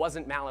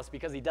wasn't malice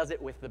because he does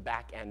it with the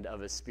back end of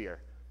his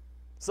spear.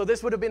 So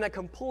this would have been a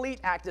complete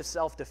act of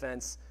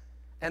self-defense,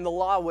 and the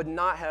law would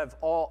not have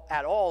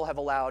at all have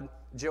allowed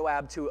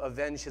Joab to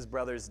avenge his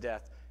brother's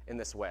death in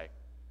this way.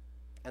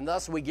 And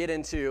thus we get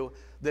into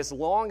this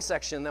long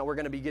section that we're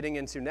going to be getting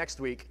into next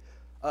week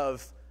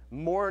of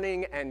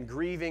mourning and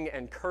grieving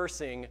and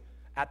cursing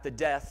at the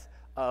death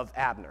of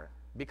Abner.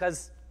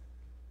 Because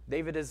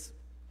David is,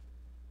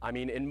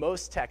 in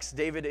most texts,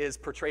 David is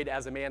portrayed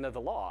as a man of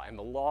the law, and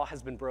the law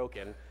has been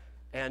broken,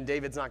 and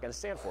David's not going to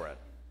stand for it.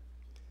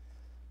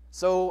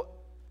 So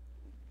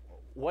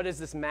what does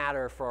this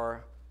matter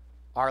for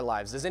our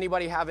lives? Does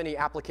anybody have any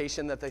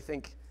application that they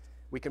think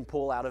we can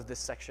pull out of this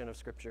section of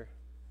Scripture?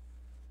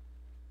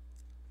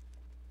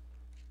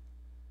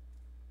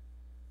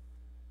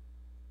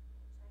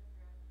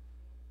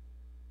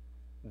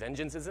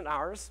 Vengeance isn't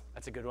ours.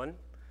 That's a good one.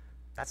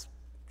 That's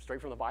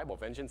straight from the Bible.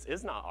 Vengeance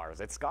is not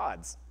ours. It's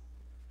God's.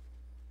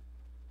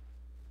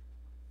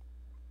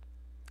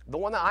 The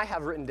one that I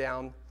have written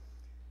down,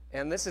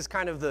 and this is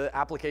kind of the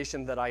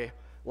application that I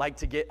like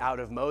to get out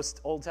of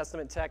most Old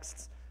Testament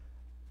texts,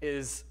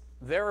 is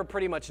there are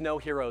pretty much no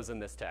heroes in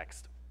this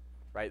text,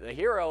 right? The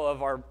hero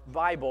of our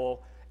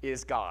Bible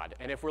is God.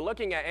 And if we're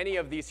looking at any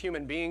of these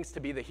human beings to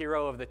be the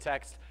hero of the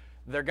text,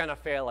 they're going to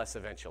fail us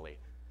eventually.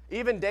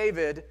 Even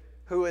David,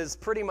 who is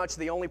pretty much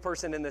the only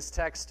person in this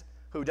text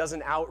who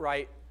doesn't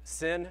outright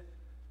sin,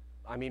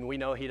 we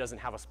know he doesn't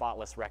have a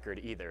spotless record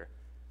either.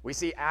 We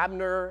see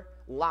Abner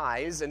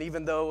lies, and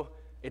even though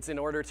it's in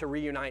order to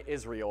reunite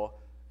Israel,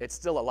 it's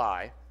still a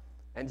lie.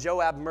 And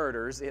Joab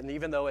murders, and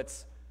even though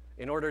it's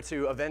in order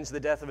to avenge the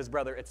death of his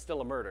brother, it's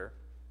still a murder.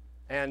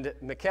 And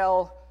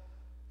Michal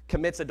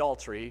commits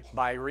adultery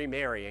by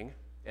remarrying,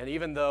 and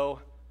even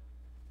though,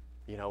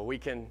 we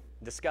can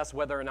discuss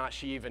whether or not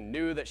she even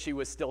knew that she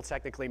was still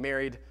technically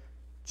married,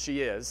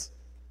 she is.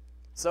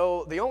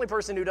 So the only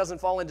person who doesn't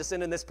fall into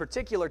sin in this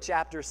particular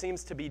chapter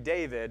seems to be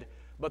David,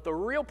 but the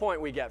real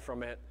point we get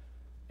from it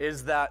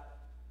is that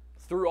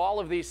through all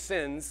of these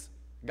sins,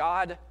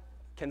 God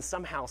can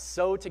somehow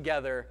sew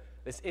together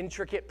this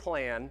intricate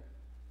plan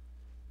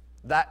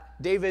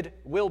that David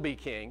will be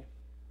king,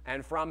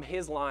 and from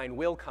his line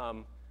will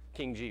come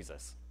King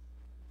Jesus.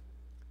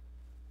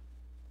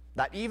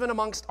 That even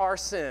amongst our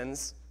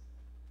sins,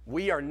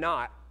 we are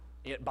not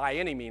by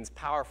any means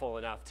powerful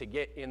enough to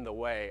get in the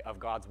way of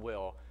God's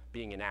will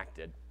being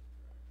enacted.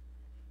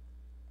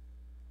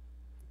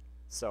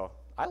 So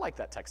I like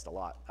that text a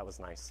lot. That was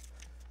nice.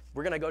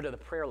 We're going to go to the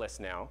prayer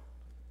list now.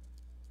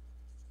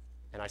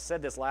 And I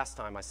said this last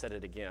time, I said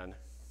it again.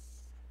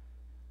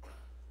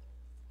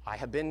 I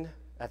have been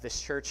at this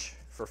church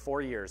for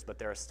 4 years, but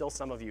there are still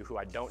some of you who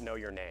I don't know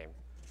your name.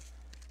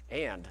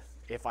 And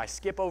if I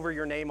skip over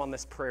your name on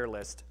this prayer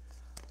list,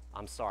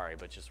 I'm sorry,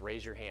 but just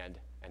raise your hand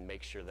and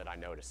make sure that I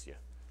notice you.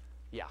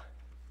 Yeah. Can I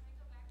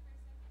go back for a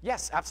second?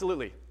 Yes,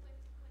 absolutely. With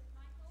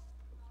Michael,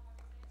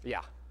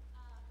 Yeah. the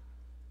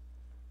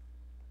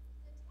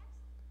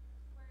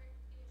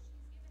text where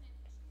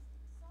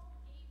Saul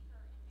gave her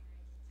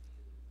in marriage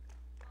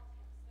to help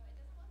him, so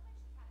it doesn't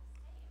look like she had a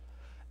say in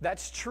it.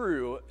 That's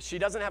true. She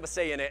doesn't have a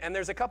say in it. And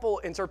there's a couple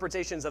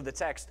interpretations of the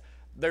text.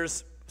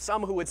 There's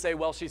some who would say,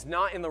 well, she's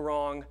not in the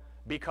wrong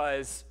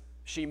because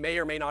she may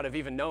or may not have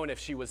even known if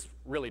she was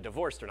really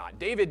divorced or not.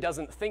 David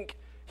doesn't think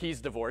he's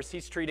divorced.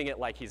 He's treating it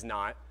like he's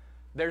not.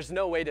 There's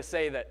no way to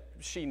say that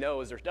she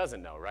knows or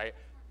doesn't know, right? I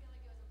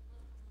feel like it was a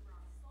little from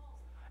wrong Saul's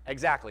part.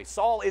 Exactly.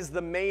 Saul is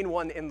the main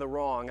one in the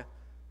wrong.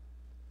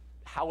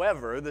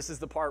 However, this is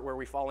the part where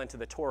we fall into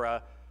the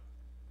Torah.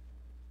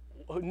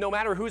 No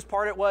matter whose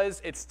part it was,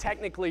 it's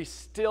technically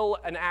still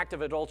an act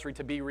of adultery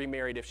to be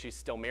remarried if she's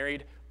still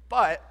married,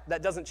 but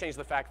that doesn't change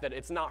the fact that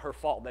it's not her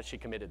fault that she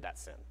committed that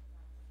sin.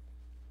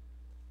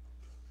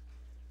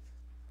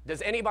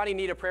 Does anybody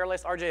need a prayer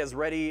list? RJ is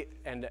ready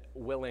and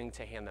willing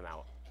to hand them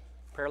out.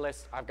 Prayer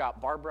list, I've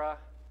got Barbara.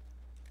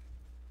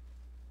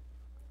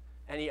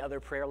 Any other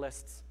prayer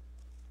lists?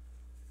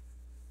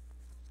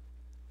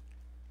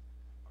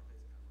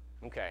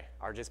 Okay,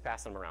 RJ's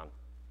passing them around.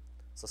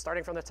 So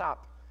starting from the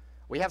top,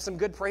 we have some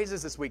good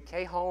praises this week.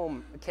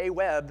 Kay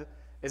Webb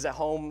is at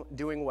home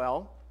doing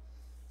well,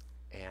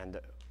 and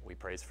we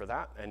praise for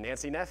that. And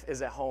Nancy Neff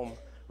is at home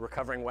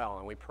recovering well,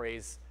 and we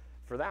praise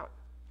for that.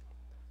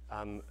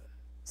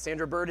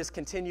 Sandra Bird is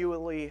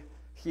continually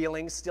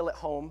healing, still at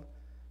home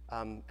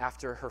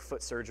after her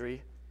foot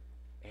surgery.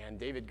 And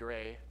David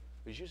Gray,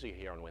 who's usually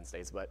here on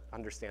Wednesdays, but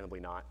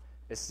understandably not,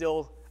 is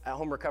still at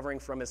home recovering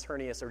from his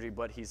hernia surgery,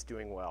 but he's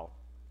doing well.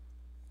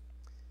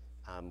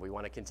 We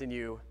want to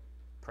continue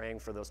praying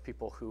for those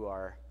people who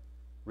are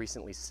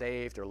recently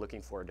saved or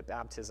looking forward to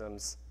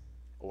baptisms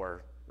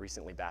or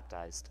recently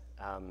baptized.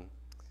 I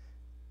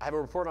have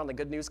a report on the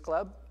Good News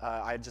Club.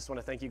 I just want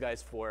to thank you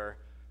guys for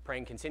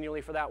praying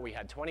continually for that. We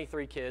had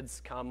 23 kids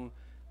come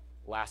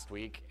last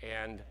week,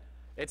 and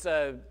it's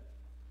a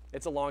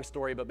long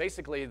story, but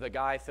basically the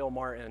guy, Phil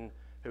Martin,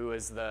 who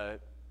is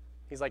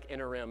he's like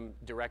interim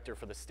director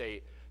for the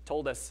state,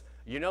 told us,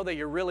 you know that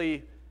you're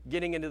really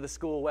getting into the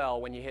school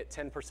well when you hit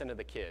 10% of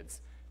the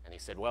kids. And he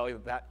said, well,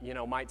 that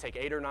might take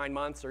 8 or 9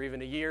 months or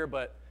even a year,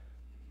 but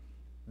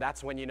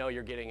that's when you know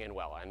you're getting in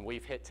well. And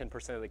we've hit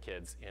 10% of the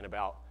kids in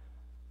about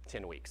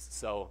 10 weeks.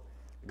 So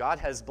God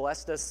has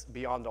blessed us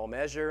beyond all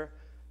measure.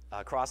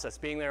 Across us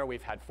being there,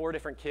 we've had 4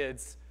 different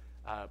kids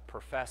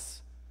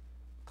profess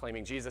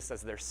claiming Jesus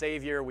as their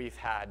Savior. We've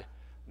had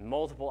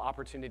multiple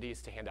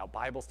opportunities to hand out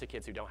Bibles to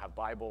kids who don't have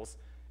Bibles.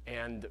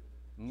 And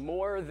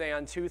more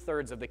than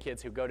 2/3 of the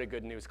kids who go to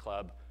Good News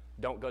Club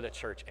don't go to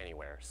church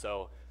anywhere.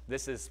 So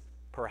this is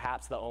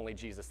perhaps the only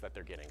Jesus that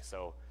they're getting.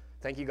 So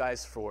thank you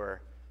guys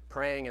for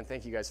praying, and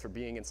thank you guys for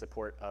being in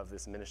support of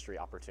this ministry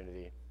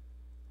opportunity.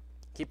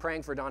 Keep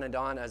praying for Don and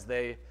Dawn have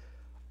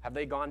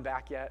they gone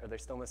back yet? Are they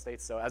still in the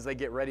States? So as they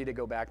get ready to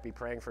go back, be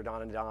praying for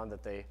Don and Dawn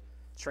that they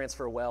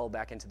transfer well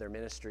back into their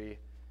ministry.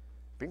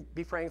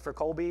 Be praying for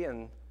Colby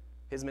and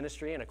his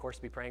ministry, and of course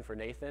be praying for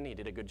Nathan. He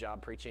did a good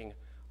job preaching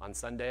on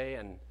Sunday,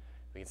 and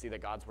we can see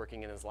that God's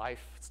working in his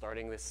life,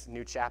 starting this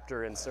new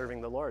chapter and serving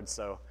the Lord.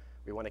 So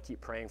we want to keep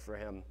praying for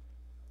him.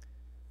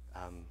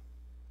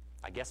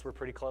 I guess we're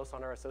pretty close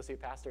on our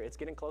associate pastor. It's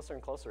getting closer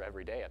and closer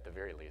every day at the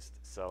very least.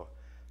 So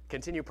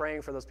continue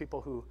praying for those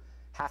people who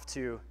have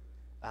to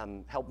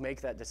help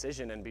make that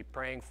decision, and be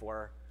praying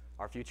for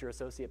our future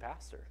associate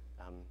pastor.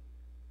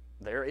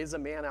 There is a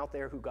man out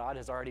there who God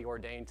has already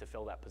ordained to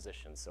fill that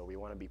position, so we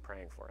want to be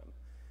praying for him.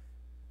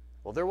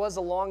 Well, there was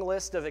a long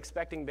list of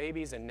expecting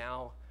babies, and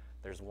now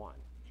there's one.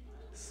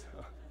 So,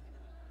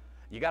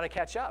 you got to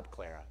catch up,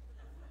 Clara.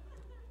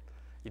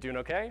 You doing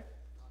okay?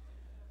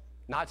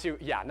 Not too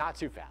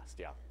fast,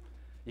 yeah.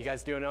 You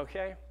guys doing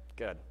okay?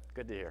 Good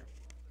to hear.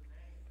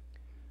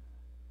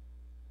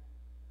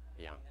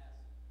 Yeah.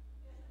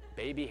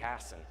 Baby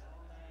Hassan.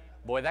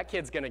 Boy, that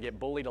kid's going to get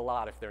bullied a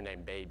lot if they're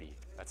named Baby.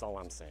 That's all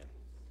I'm saying.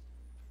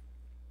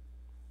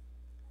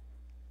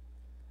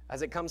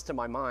 As it comes to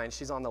my mind,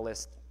 she's on the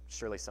list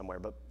surely somewhere,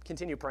 but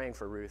continue praying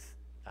for Ruth.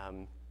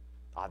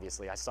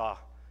 Obviously, I saw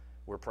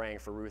we're praying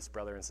for Ruth's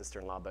brother and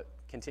sister-in-law, but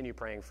continue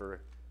praying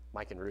for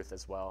Mike and Ruth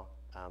as well.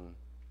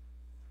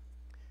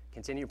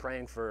 Continue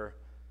praying for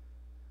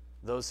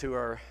those who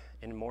are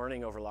in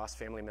mourning over lost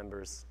family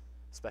members,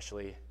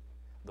 especially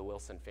the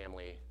Wilson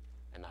family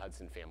and the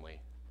Hudson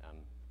family.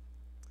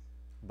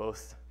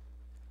 Both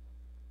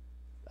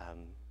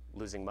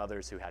losing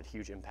mothers who had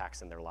huge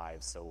impacts in their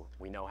lives, so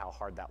we know how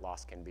hard that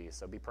loss can be.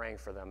 So be praying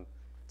for them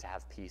to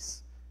have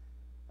peace.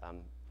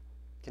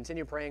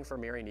 Continue praying for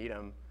Mary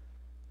Needham.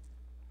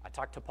 I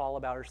talk to Paul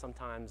about her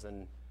sometimes,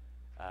 and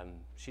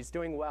she's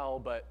doing well,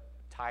 but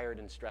tired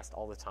and stressed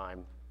all the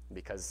time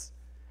because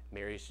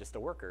Mary's just a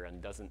worker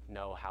and doesn't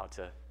know how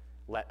to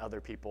let other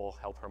people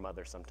help her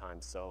mother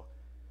sometimes. So,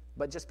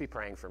 but just be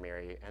praying for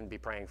Mary and be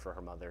praying for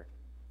her mother.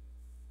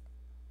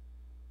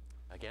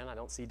 Again, I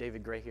don't see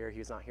David Gray here.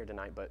 He's not here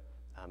tonight, but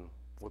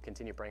we'll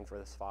continue praying for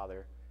his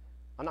father.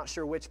 I'm not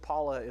sure which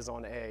Paula is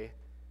on A.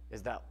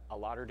 Is that a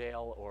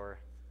Lauderdale or?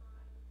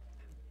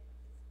 It's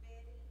Betty.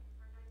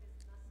 Her name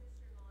is, my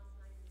sister-in-law's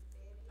name is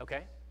Betty.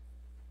 Okay.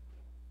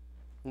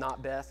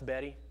 Not Beth,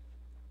 Betty?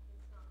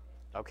 It's not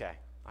Betty. Okay.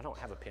 I don't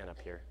have a pen up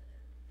here.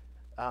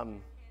 Hannibal,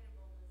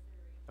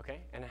 Missouri.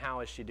 Okay. And how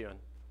is she doing? It's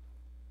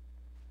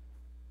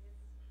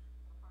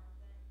a hard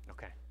thing.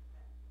 Okay.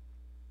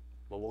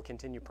 Well, we'll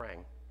continue praying.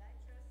 They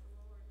trust the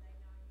Lord. They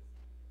know He's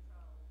in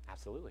control.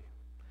 Absolutely.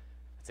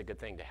 It's a good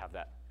thing to have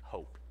that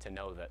hope, to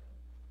know that,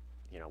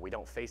 we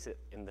don't face it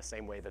in the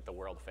same way that the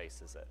world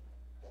faces it.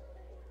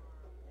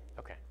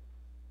 Okay.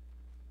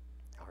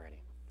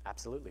 Alrighty.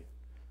 Absolutely.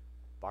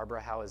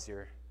 Barbara, how is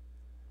your?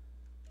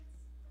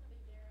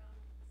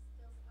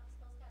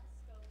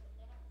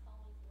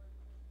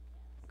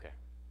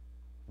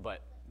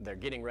 they're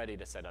getting ready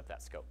to set up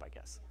that scope, I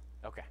guess.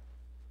 Okay.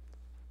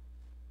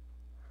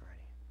 All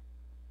righty.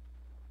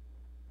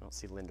 I don't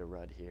see Linda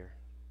Rudd here.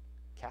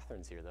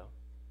 Catherine's here, though,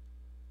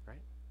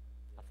 right?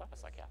 I thought I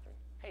saw Catherine.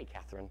 Hey,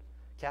 Catherine.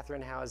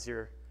 Catherine, how is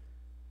your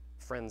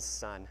friend's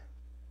son?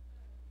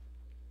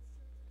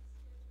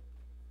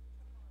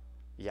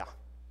 Yeah.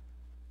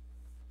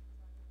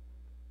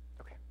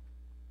 Okay.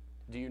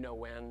 Do you know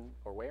when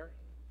or where?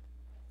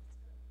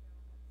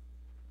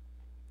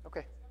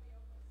 Okay.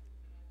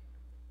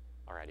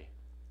 Alrighty.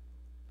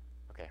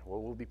 Okay,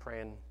 well, we'll be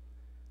praying.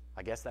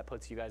 I guess that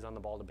puts you guys on the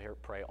ball to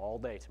pray all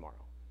day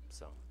tomorrow.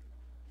 So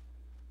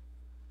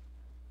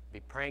be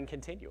praying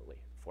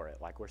continually for it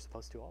like we're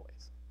supposed to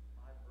always.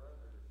 My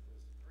brother was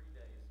 3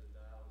 days of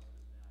dialysis.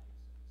 Now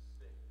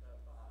he's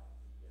 5.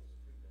 He gets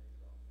 2 days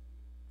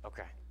off.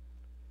 Okay.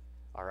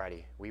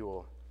 Alrighty. We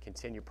will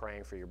continue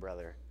praying for your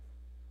brother,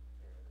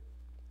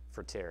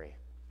 for Terry.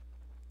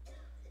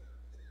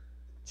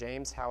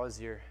 James, how is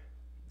your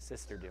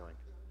sister doing?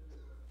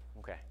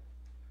 Okay.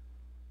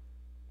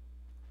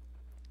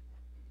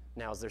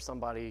 Now, is there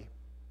somebody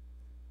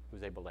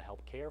who's able to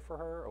help care for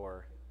her,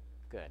 or?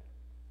 Good.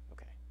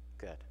 Okay,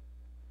 good.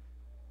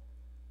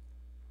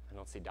 I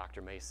don't see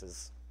Dr.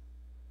 Mace's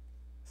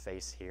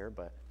face here,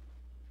 but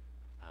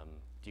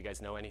do you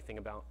guys know anything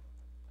about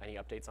any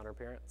updates on her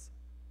parents?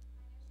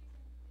 I know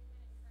they've been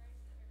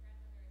encouraged that her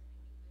grandmother is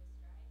making good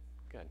strides,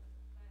 Good.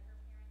 but her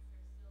parents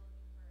are still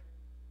looking for a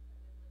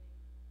good living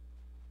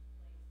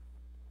place.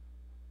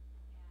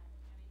 And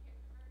I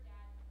mean, her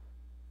dad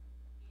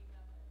gave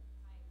up a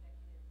high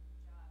executive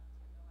job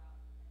to go out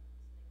and so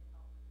they could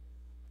help with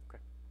this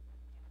Okay.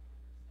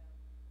 family member.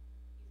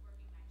 So he's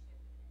working night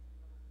shift in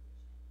an entry-level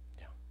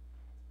position. Yeah.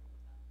 And it's really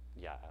tough.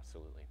 Yeah,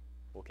 absolutely.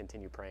 We'll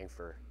continue praying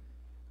for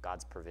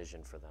God's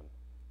provision for them.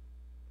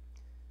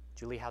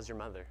 Julie, how's your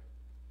mother?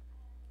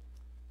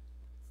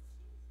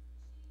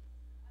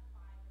 She's a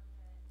fiver,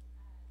 but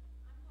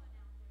I'm going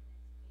out there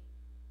next week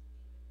to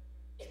meet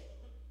with her.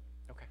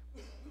 Okay.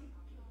 I'll probably get a little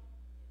bit more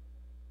from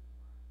her.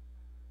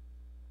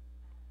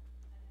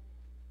 Other than,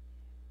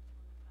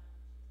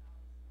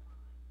 on the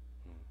phone,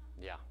 she's always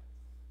fine. Yeah, Thank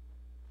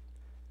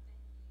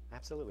you.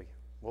 absolutely.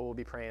 Well, we'll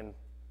be praying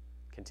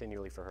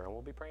continually for her, and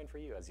we'll be praying for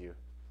you as you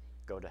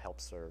go to help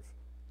serve.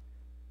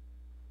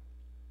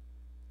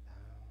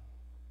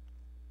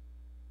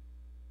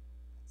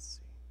 Let's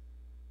see.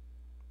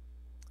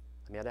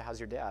 Amanda, how's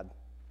your dad? I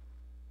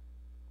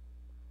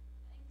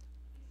think he's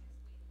just waiting.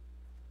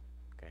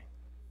 Okay.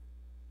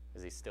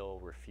 Is he still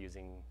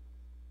refusing?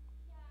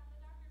 Yeah,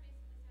 the doctor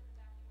basically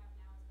said the back you have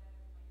now is better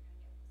than what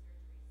you're going to get from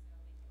surgery, so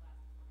make it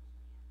last as long as you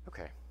can.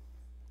 Okay.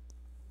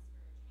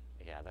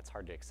 Discouraging. Yeah, that's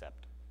hard to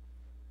accept.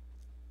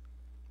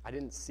 I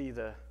didn't see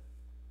the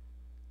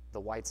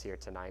Whites here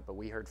tonight, but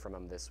we heard from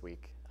him this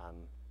week.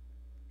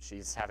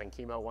 She's having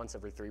chemo once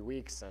every 3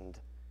 weeks, and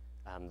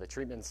the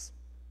treatments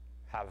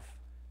have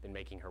been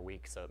making her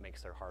weak, so it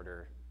makes it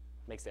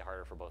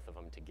harder for both of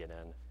them to get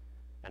in.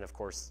 And of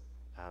course,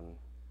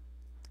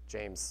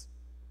 James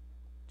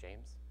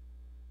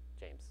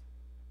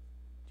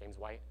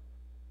White?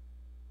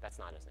 That's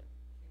not his name.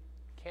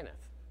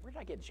 Kenneth. Where did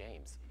I get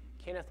James?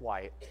 Kenneth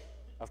White.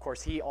 Of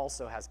course, he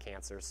also has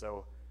cancer,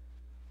 so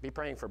be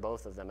praying for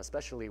both of them,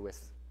 especially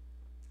with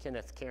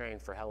Kenneth caring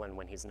for Helen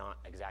when he's not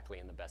exactly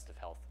in the best of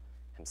health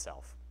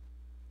himself.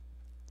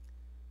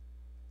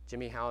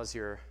 Jimmy, how's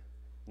your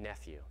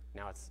nephew?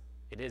 Now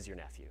it is your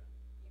nephew.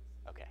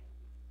 Okay.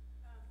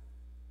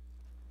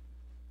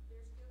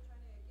 They're still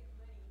trying to get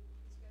money.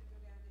 He's got to go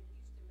down to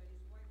Houston, but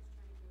his wife is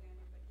trying to go down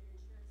there, but their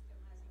insurance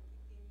still hasn't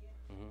kicked in yet.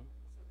 Mm-hmm.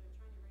 So they're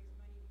trying to raise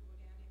money to go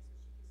down there so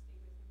she can stay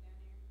with him down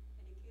there,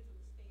 and the kids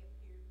will stay up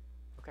here.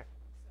 Okay.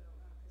 So,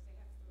 because they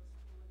have to go to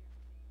school and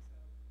everything, so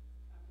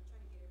we're trying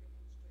to get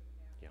everything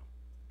straightened out. Yeah.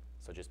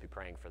 So just be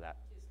praying for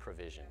that Just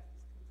provision. just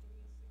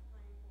continuously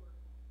praying for him,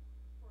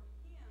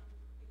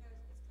 because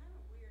it's kind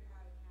of weird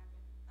how it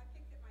happened. I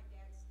picked up my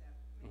dad's stuff.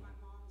 I mean, my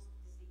mom's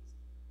deceased,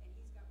 and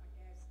he's got my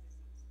dad's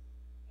disease,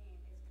 and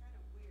it's kind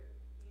of weird,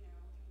 you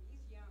know. And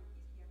he's young.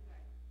 He's a young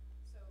guy.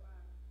 So,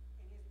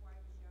 and his wife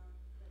is young.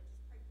 But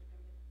just pray for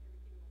them that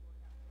everything will work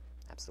out for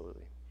them.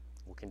 Absolutely.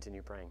 We'll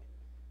continue praying.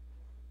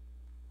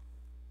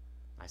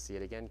 I see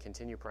it again.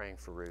 Continue praying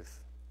for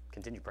Ruth.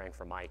 Continue praying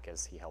for Mike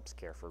as he helps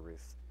care for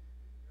Ruth.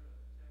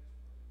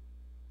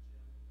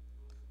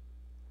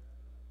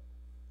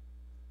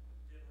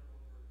 Dinner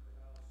over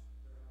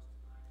at their house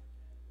tonight,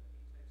 and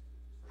he texted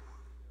just a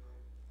little bit ago,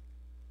 and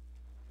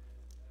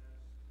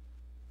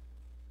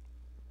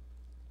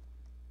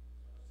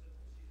asked, said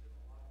that she's in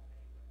a lot of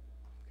pain right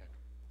now. Okay.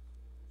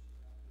 So that she's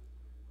not doing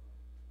very well.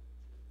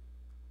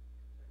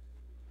 Jim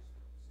texted me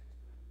just at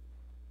 6:30.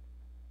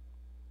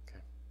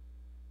 Okay.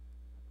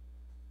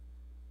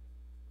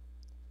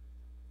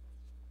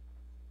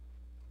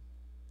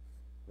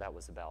 That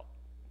was about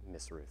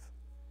Miss Ruth.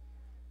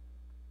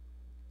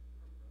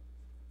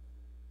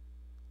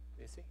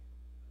 Is he? Her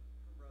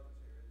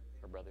brother's here.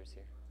 Her brother's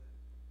here?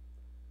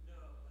 No,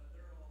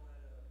 they're all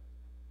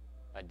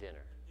at A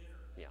dinner. a dinner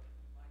Yeah. at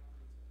Mike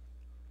Ruth's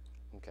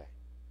house. Okay.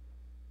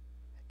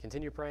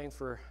 Continue praying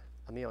for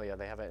Amelia.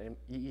 They have an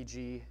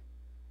EEG.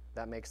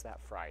 That makes that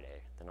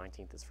Friday. The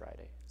 19th is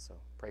Friday. So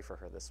pray for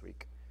her this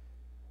week.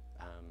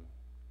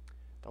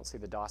 Don't see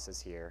the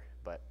Dosses here,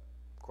 but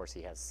of course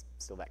he has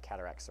still that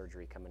cataract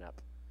surgery coming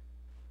up.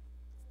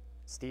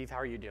 Steve, how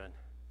are you doing?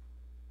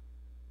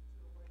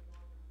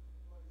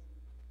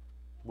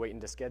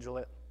 Waiting to schedule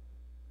it?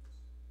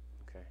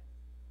 Okay.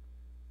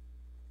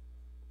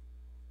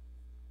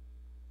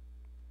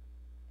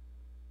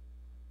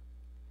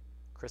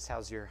 Chris,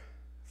 how's your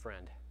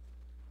friend? It's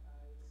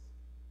probably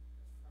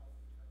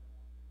terminal.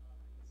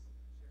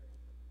 He shares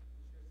the gospel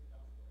every day and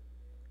lots of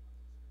scripture.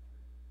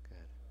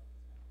 Good. So it's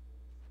kind of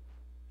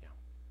cool. Yeah.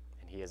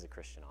 And he is a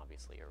Christian,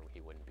 obviously, or he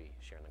wouldn't be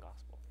sharing the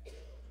gospel. I think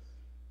he's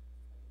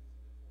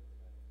before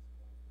the gun at this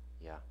point.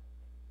 Yeah.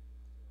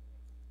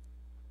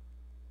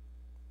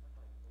 I'd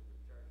like for the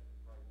church to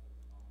pray for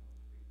the homeless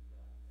people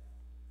downtown.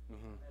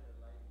 Mm-hmm. I met a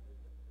lady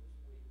this week.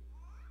 She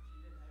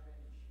didn't have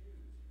any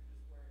shoes. She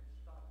was just wearing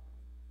stockings.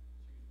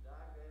 She was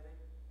diabetic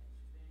and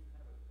she didn't even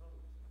have a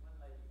coat. One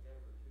lady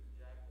gave her 2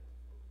 jackets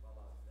while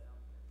I was down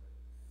there, but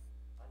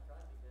I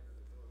tried to get her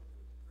to go to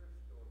the thrift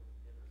store to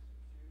get her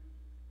some shoes.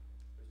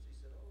 But she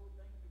said, "Oh,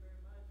 thank you very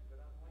much, but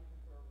I'm waiting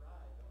for a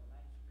ride on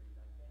Main Street.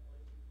 I can't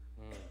leave."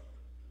 I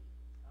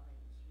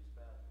mean, she's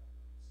about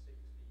 60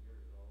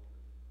 years old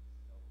and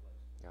no place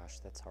to Gosh,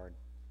 go. that's hard.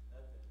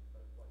 Nothing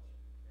but what she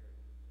can carry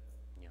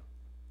herself. Yeah.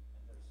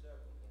 And there's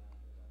several down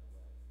there that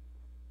way.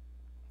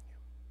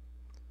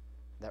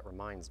 That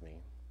reminds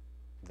me,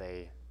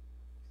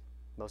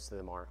 most of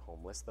them aren't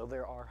homeless, though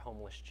there are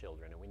homeless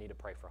children, and we need to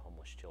pray for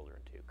homeless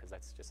children too, because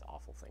that's just an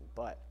awful thing.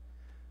 But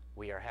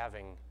we are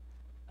having,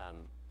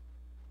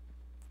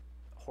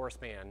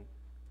 Horseman,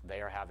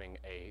 they are having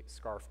a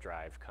scarf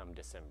drive come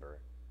December.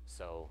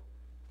 So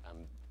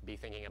be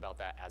thinking about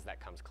that as that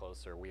comes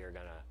closer. We are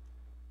going to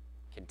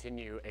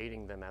continue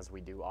aiding them as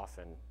we do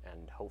often,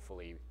 and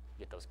hopefully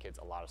get those kids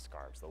a lot of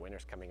scarves. The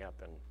winter's coming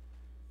up, and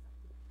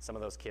some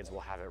of those kids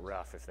will have it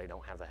rough if they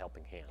don't have the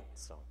helping hand.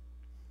 So,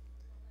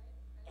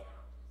 They don't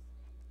just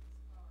need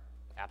scarves.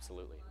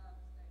 absolutely.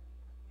 Gloves, they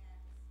need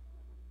hats.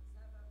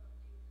 Some of them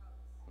need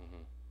coats.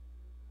 Mm-hmm. And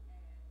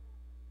parents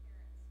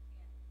can't,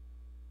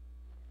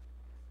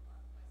 there's a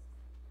lot of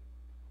places that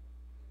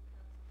give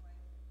coats away,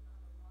 but not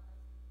a lot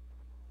of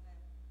people have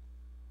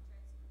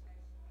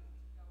transportation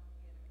to go and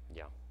get them.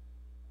 Yeah.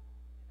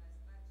 And as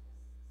much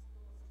as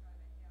schools try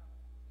to help,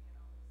 you can't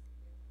always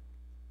give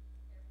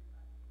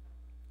everybody.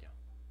 Yeah,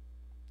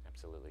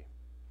 absolutely.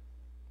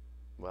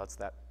 Well, it's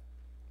that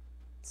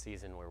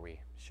season where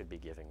we should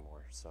be giving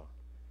more. So,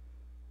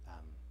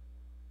 And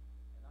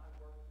I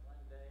worked one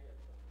day at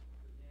the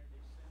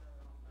community center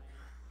on Main,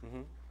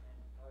 mhm. and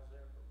I was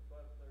there from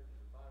 12:30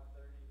 to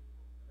 5:30,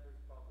 and there's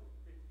probably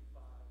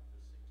 55 to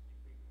 60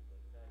 people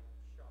that got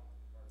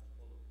shopping carts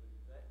full of food.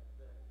 That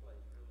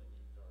place really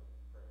needs our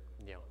prayers.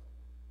 Yeah.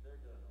 because They're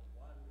doing a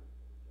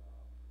wonderful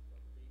job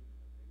of feeding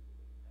the people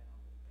in town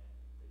that can't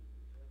feed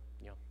themselves.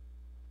 Yeah.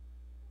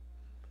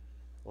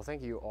 Well,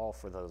 thank you all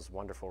for those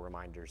wonderful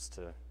reminders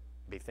to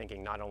be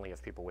thinking not only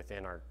of people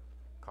within our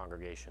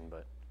congregation,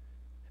 but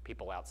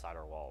people outside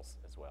our walls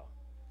as well.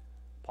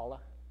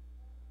 Paula?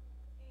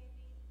 Andy,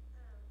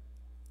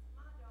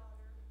 my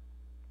daughter,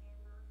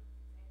 Amber,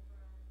 she's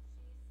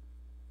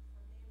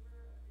a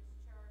member of this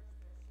church,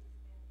 but she's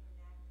been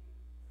inactive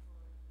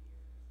for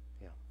years.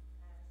 Yeah.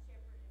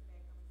 Shepherd and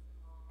Beckham's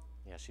mom.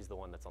 Yeah, she's the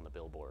one that's on the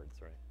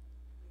billboards, right?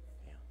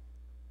 Yes. Yeah.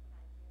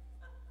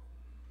 Thank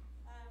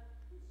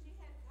you. She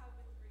had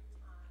COVID 3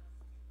 times.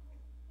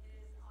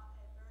 It has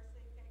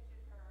adversely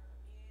affected her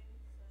immune,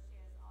 so she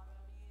has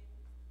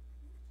autoimmune.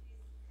 She's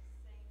seen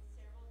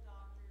several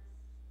doctors.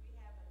 We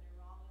have a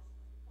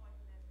neurologist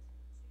appointment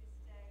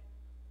Tuesday.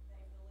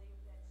 They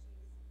believe that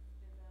she's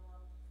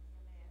developed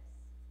MS.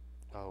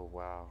 Oh,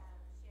 wow.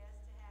 She has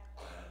to have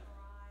an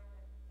MRI,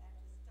 but they have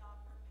to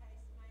stop her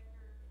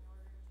pacemaker in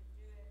order to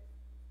do it.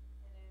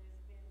 And it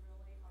has been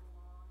really a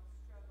long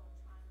struggle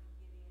trying to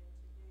get in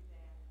to do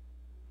that.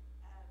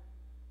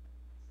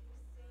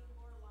 She's seen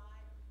more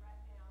light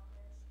right now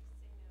than she's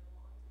seen in a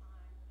long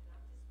time. And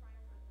I'm just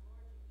praying for the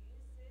Lord to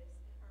use this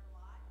in her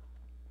life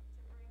to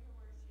bring her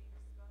where she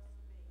was supposed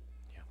to be.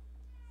 Yeah.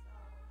 So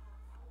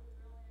I would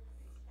really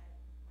appreciate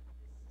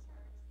this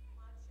church,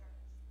 my church,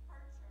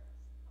 her church,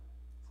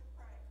 to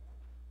pray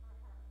for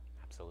her.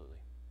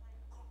 Absolutely.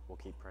 Thank you. We'll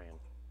keep praying.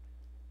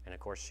 And of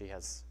course, she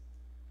has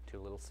 2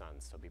 little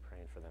sons, so be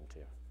praying for them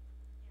too.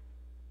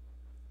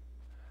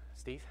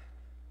 Steve?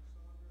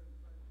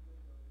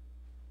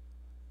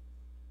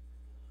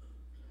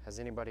 Has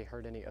anybody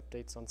heard any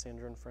updates on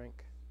Sandra and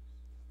Frank?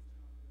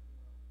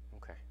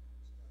 Okay.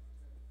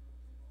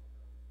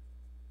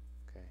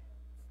 Okay.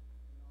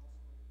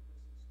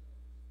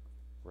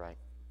 Right.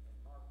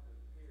 And Margaret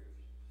Pierce,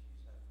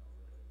 she's having a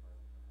really hard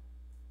time.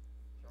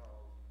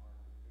 Charles and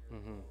Margaret Pierce,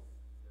 Mhm.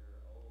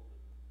 they're old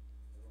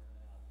and worn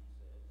out, he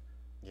says.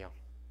 Yeah.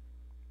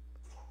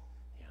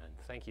 Yeah, and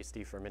thank you,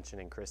 Steve, for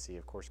mentioning Chrissy.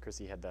 Of course,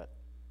 Chrissy had that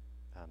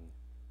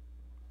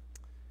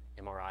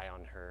MRI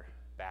on her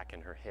back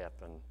and her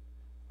hip. And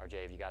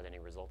RJ, have you got any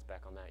results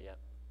back on that yet?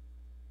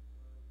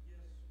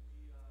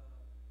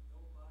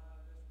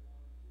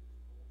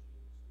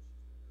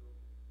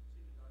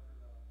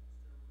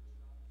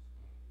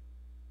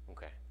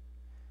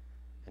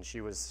 And she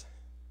was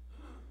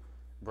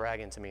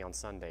bragging to me on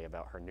Sunday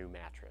about her new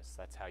mattress.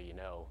 That's how you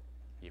know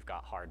you've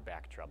got hard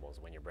back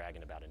troubles, when you're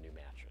bragging about a new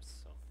mattress.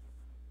 So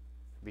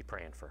be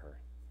praying for her.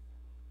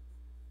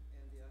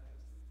 Andy, I have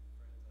some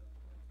friends I'd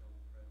like to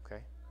pray.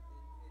 Okay?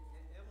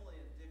 Emily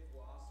and Dick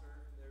Wasser,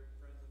 they're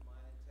friends of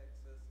mine in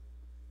Texas.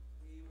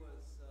 He was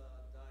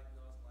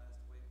diagnosed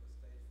last week with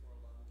stage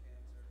 4 lung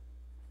cancer.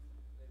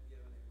 They've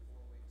given him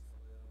 4 weeks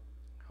to live.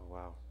 Oh,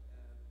 wow. And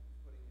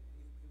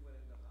he went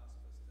into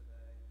hospice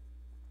today.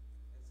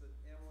 And so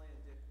Emily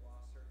and Dick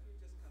Wasser, if you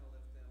just kind of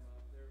lift them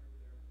up, they're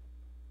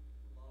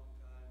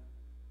long-time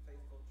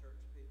faithful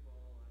church people,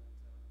 and they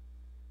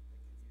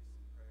could use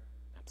some prayer.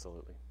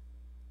 Absolutely.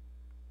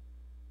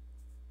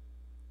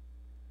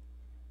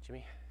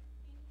 Jimmy? I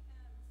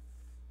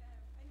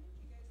need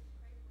you guys to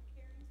pray for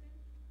Carrington.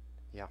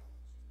 Yeah.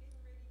 She's getting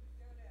ready to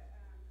go to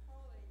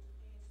college,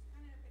 and she's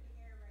kind of up in the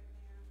air right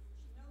now.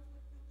 She knows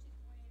what field she's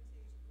going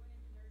into. She's going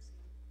into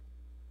nursing.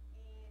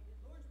 And the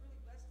Lord's really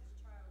blessed this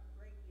child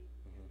greatly.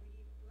 And we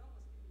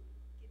almost didn't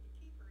get to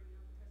keep her,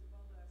 because of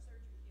all the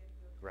surgeries she had to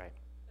go through. Right.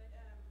 But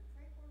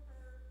pray for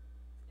her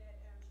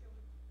that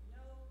she'll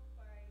know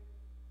by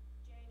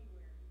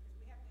January, because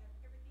we have to have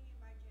everything in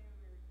by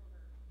January for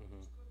her.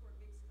 She's going for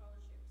big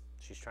scholarships.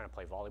 She's trying to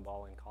play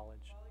volleyball in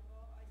college.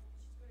 Volleyball,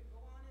 she's going to go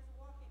on as a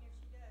walk-in if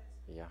she does.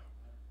 Yeah.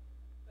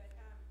 But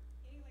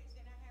anyways,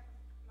 then I have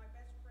my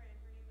best friend.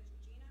 Her name is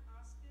Gina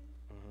Austin.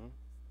 Mm-hmm.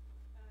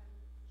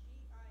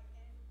 Gina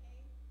Austin, and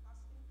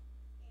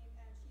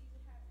she's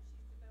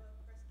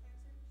developed breast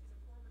cancer. She's a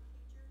former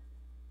teacher, and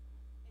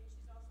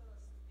she's also a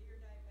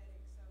severe diabetic.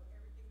 So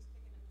everything's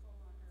taking a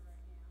toll on her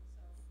right now.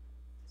 So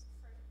just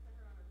put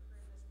her on our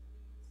prayer list,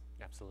 please.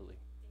 Absolutely.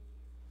 Thank you.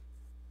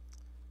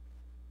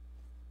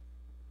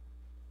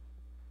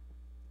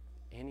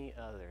 Any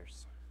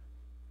others?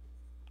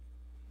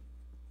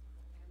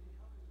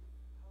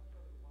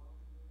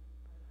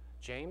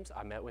 James,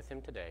 I met with him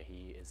today.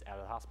 He is out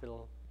of the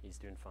hospital. He's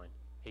doing fine.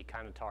 He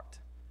kind of talked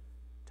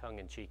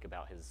tongue-in-cheek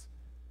about his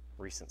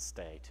recent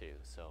stay, too,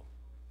 so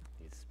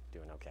he's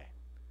doing okay.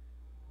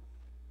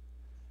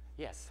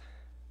 Yes,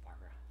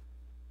 Barbara.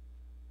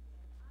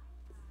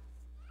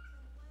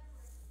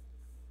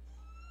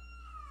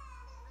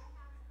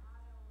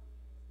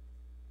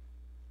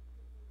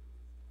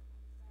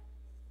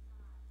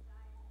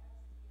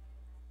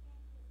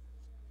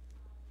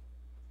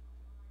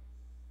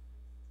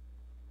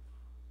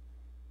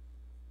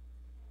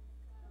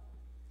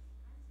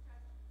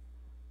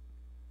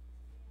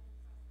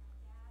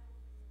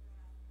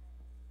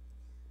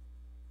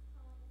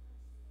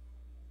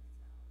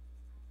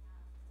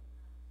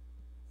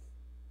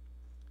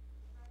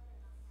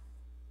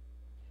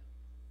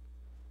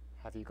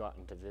 Have you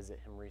gotten to visit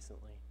him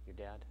recently, your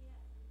dad?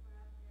 Yes, we were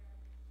up there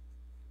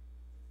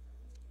just a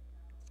week ago.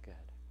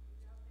 Good. We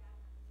drove back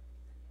on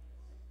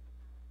Thursday.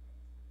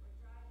 We're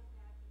driving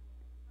back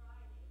again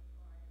Friday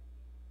for it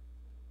again.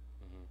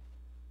 Mm-hmm.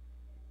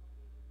 And then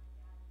we'll be with my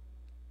dad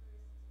again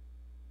the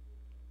first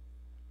weekend.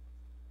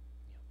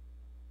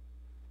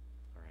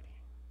 Alrighty.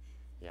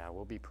 Yeah,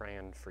 we'll be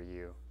praying for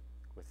you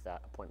with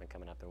that appointment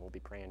coming up, and we'll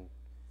be praying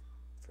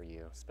for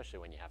you, especially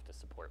when you have to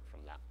support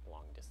from that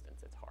long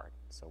distance. It's hard.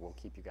 So we'll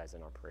keep you guys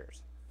in our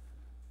prayers.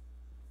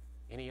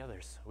 Any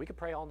others? We could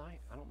pray all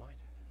night. I don't mind.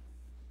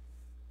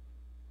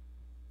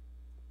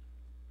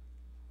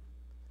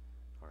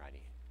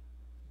 Alrighty.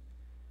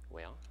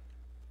 Well,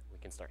 we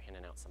can start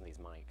handing out some of these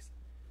mics.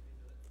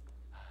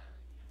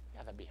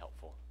 Yeah, that'd be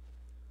helpful.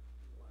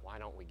 Why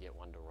don't we get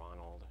one to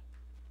Ronald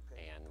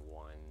and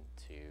one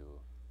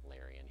to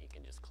Larry, and he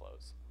can just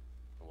close.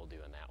 And we'll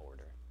do in that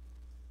order.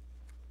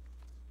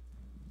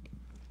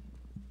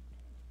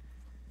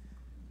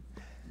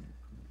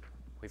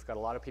 We've got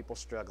a lot of people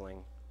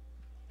struggling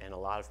and a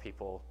lot of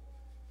people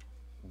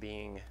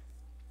being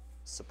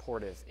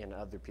supportive in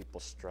other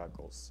people's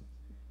struggles.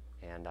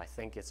 And I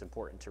think it's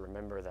important to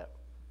remember that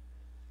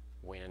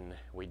when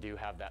we do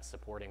have that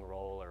supporting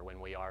role, or when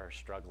we are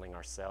struggling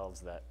ourselves,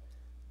 that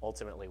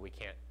ultimately we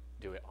can't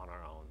do it on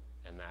our own,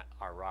 and that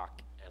our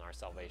rock and our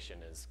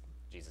salvation is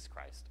Jesus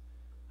Christ.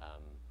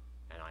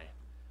 And I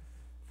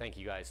thank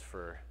you guys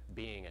for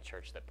being a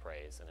church that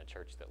prays and a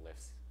church that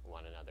lifts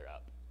one another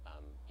up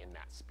in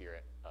that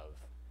spirit of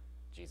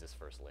Jesus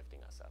first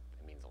lifting us up.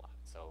 It means a lot.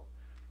 So,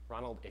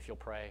 Ronald, if you'll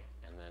pray,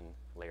 and then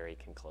Larry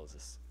can close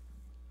us.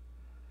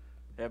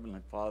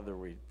 Heavenly Father,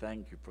 we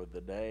thank you for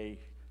the day,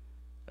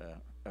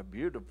 a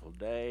beautiful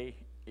day.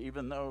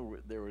 Even though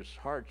there was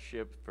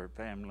hardship for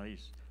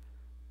families,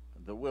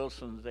 the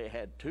Wilsons, they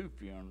had 2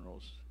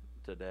 funerals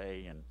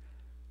today, and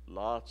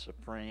lots of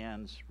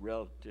friends,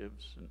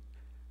 relatives, and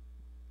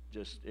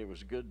just, it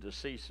was good to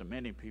see so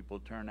many people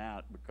turn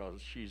out,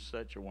 because she's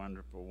such a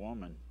wonderful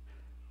woman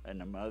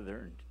and a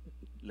mother, and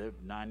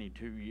lived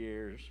 92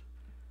 years,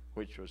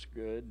 which was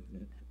good.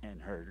 And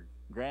her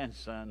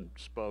grandson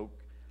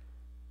spoke,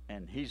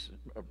 and he's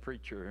a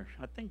preacher.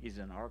 I think he's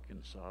in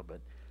Arkansas,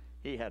 but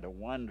he had a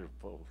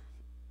wonderful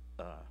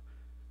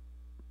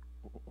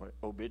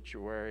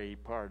obituary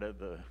part of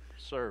the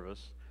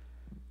service,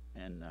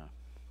 and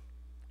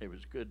it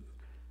was good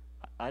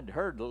I'd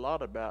heard a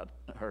lot about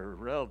her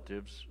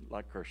relatives,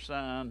 like her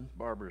son,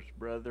 Barbara's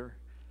brother,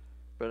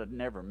 but I'd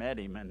never met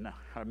him, and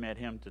I met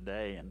him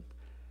today, and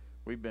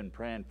we've been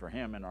praying for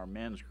him in our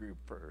men's group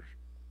for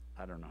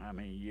I don't know how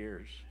many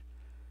years.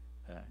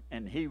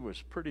 And he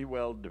was pretty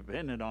well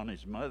dependent on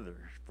his mother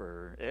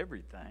for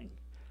everything.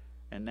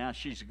 And now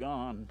she's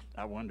gone.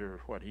 I wonder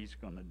what he's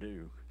going to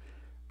do.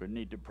 But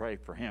need to pray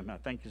for him. I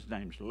think his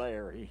name's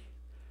Larry.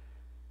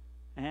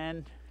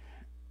 And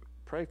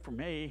pray for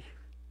me.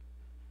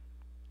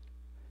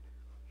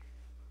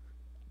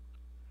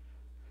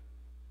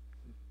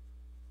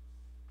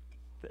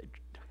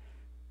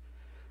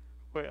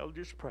 Well,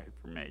 just pray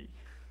for me.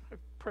 I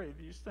pray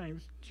these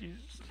things in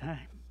Jesus'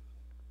 name.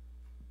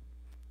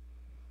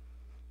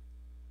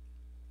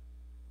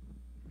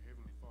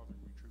 Heavenly Father,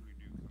 we truly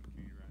do come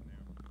to you right now.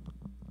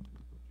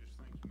 Just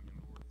thanking you,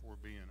 Lord, for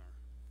being our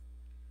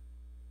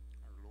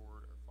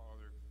Lord, our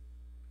Father.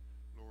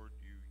 Lord,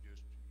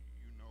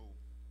 you know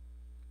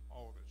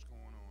all that's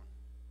going on.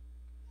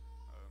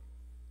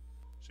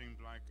 Seems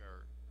like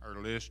our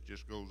list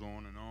just goes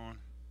on. And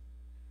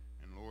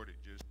Lord, it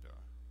just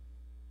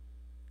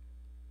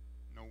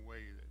no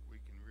way that we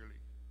can really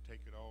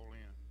take it all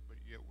in, but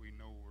yet we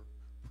know we're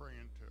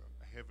praying to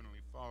a Heavenly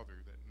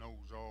Father that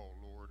knows all,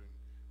 Lord,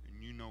 and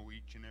you know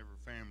each and every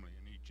family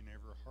and each and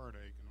every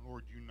heartache, and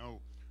Lord, you know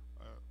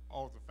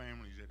all the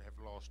families that have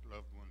lost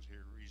loved ones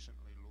here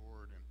recently,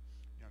 Lord, and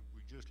you know,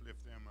 we just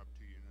lift them up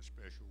to you in a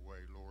special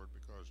way, Lord,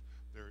 because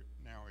there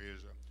now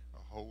is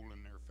a hole in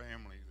their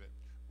family that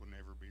will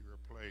never be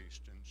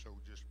replaced, and so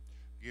just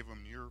give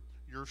them your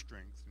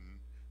strength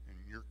and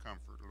your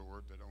comfort,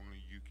 Lord, that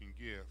only you can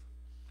give.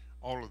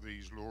 All of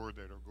these, Lord,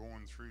 that are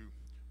going through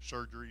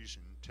surgeries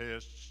and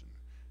tests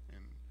and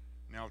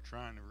now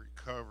trying to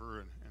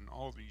recover and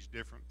all these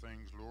different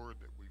things, Lord,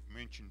 that we've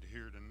mentioned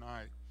here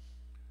tonight,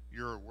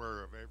 you're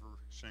aware of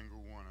every single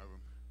one of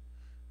them.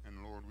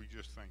 And Lord, we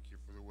just thank you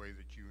for the way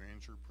that you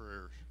answer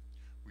prayers.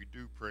 We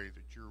do pray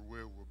that your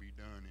will be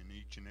done in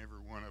each and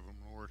every one of them,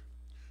 Lord,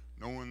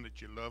 knowing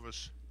that you love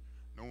us,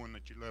 knowing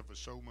that you love us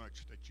so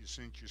much that you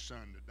sent your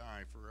son to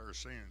die for our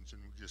sins.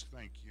 And we just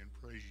thank you and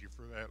praise you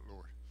for that,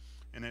 Lord.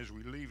 And as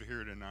we leave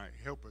here tonight,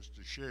 help us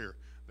to share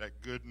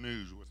that good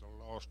news with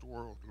a lost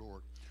world,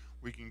 Lord.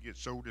 We can get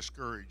so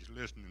discouraged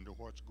listening to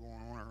what's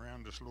going on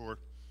around us, Lord,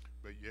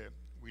 but yet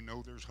we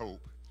know there's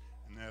hope,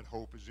 and that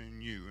hope is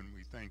in you, and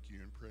we thank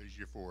you and praise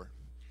you for it.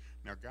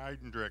 Now guide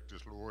and direct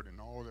us, Lord, in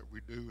all that we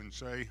do and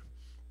say.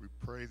 We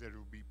pray that it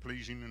will be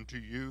pleasing unto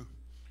you,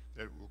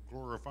 that it will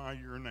glorify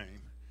your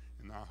name.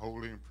 In thy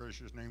holy and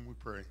precious name we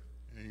pray.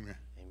 Amen.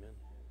 Amen.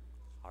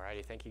 All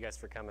righty, thank you guys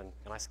for coming.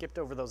 And I skipped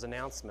over those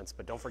announcements,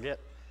 but don't forget,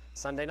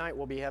 Sunday night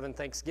we'll be having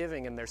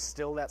Thanksgiving, and there's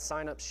still that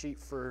sign-up sheet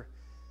for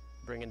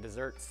bringing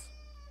desserts.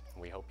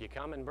 We hope you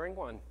come and bring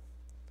one.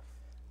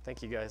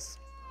 Thank you guys.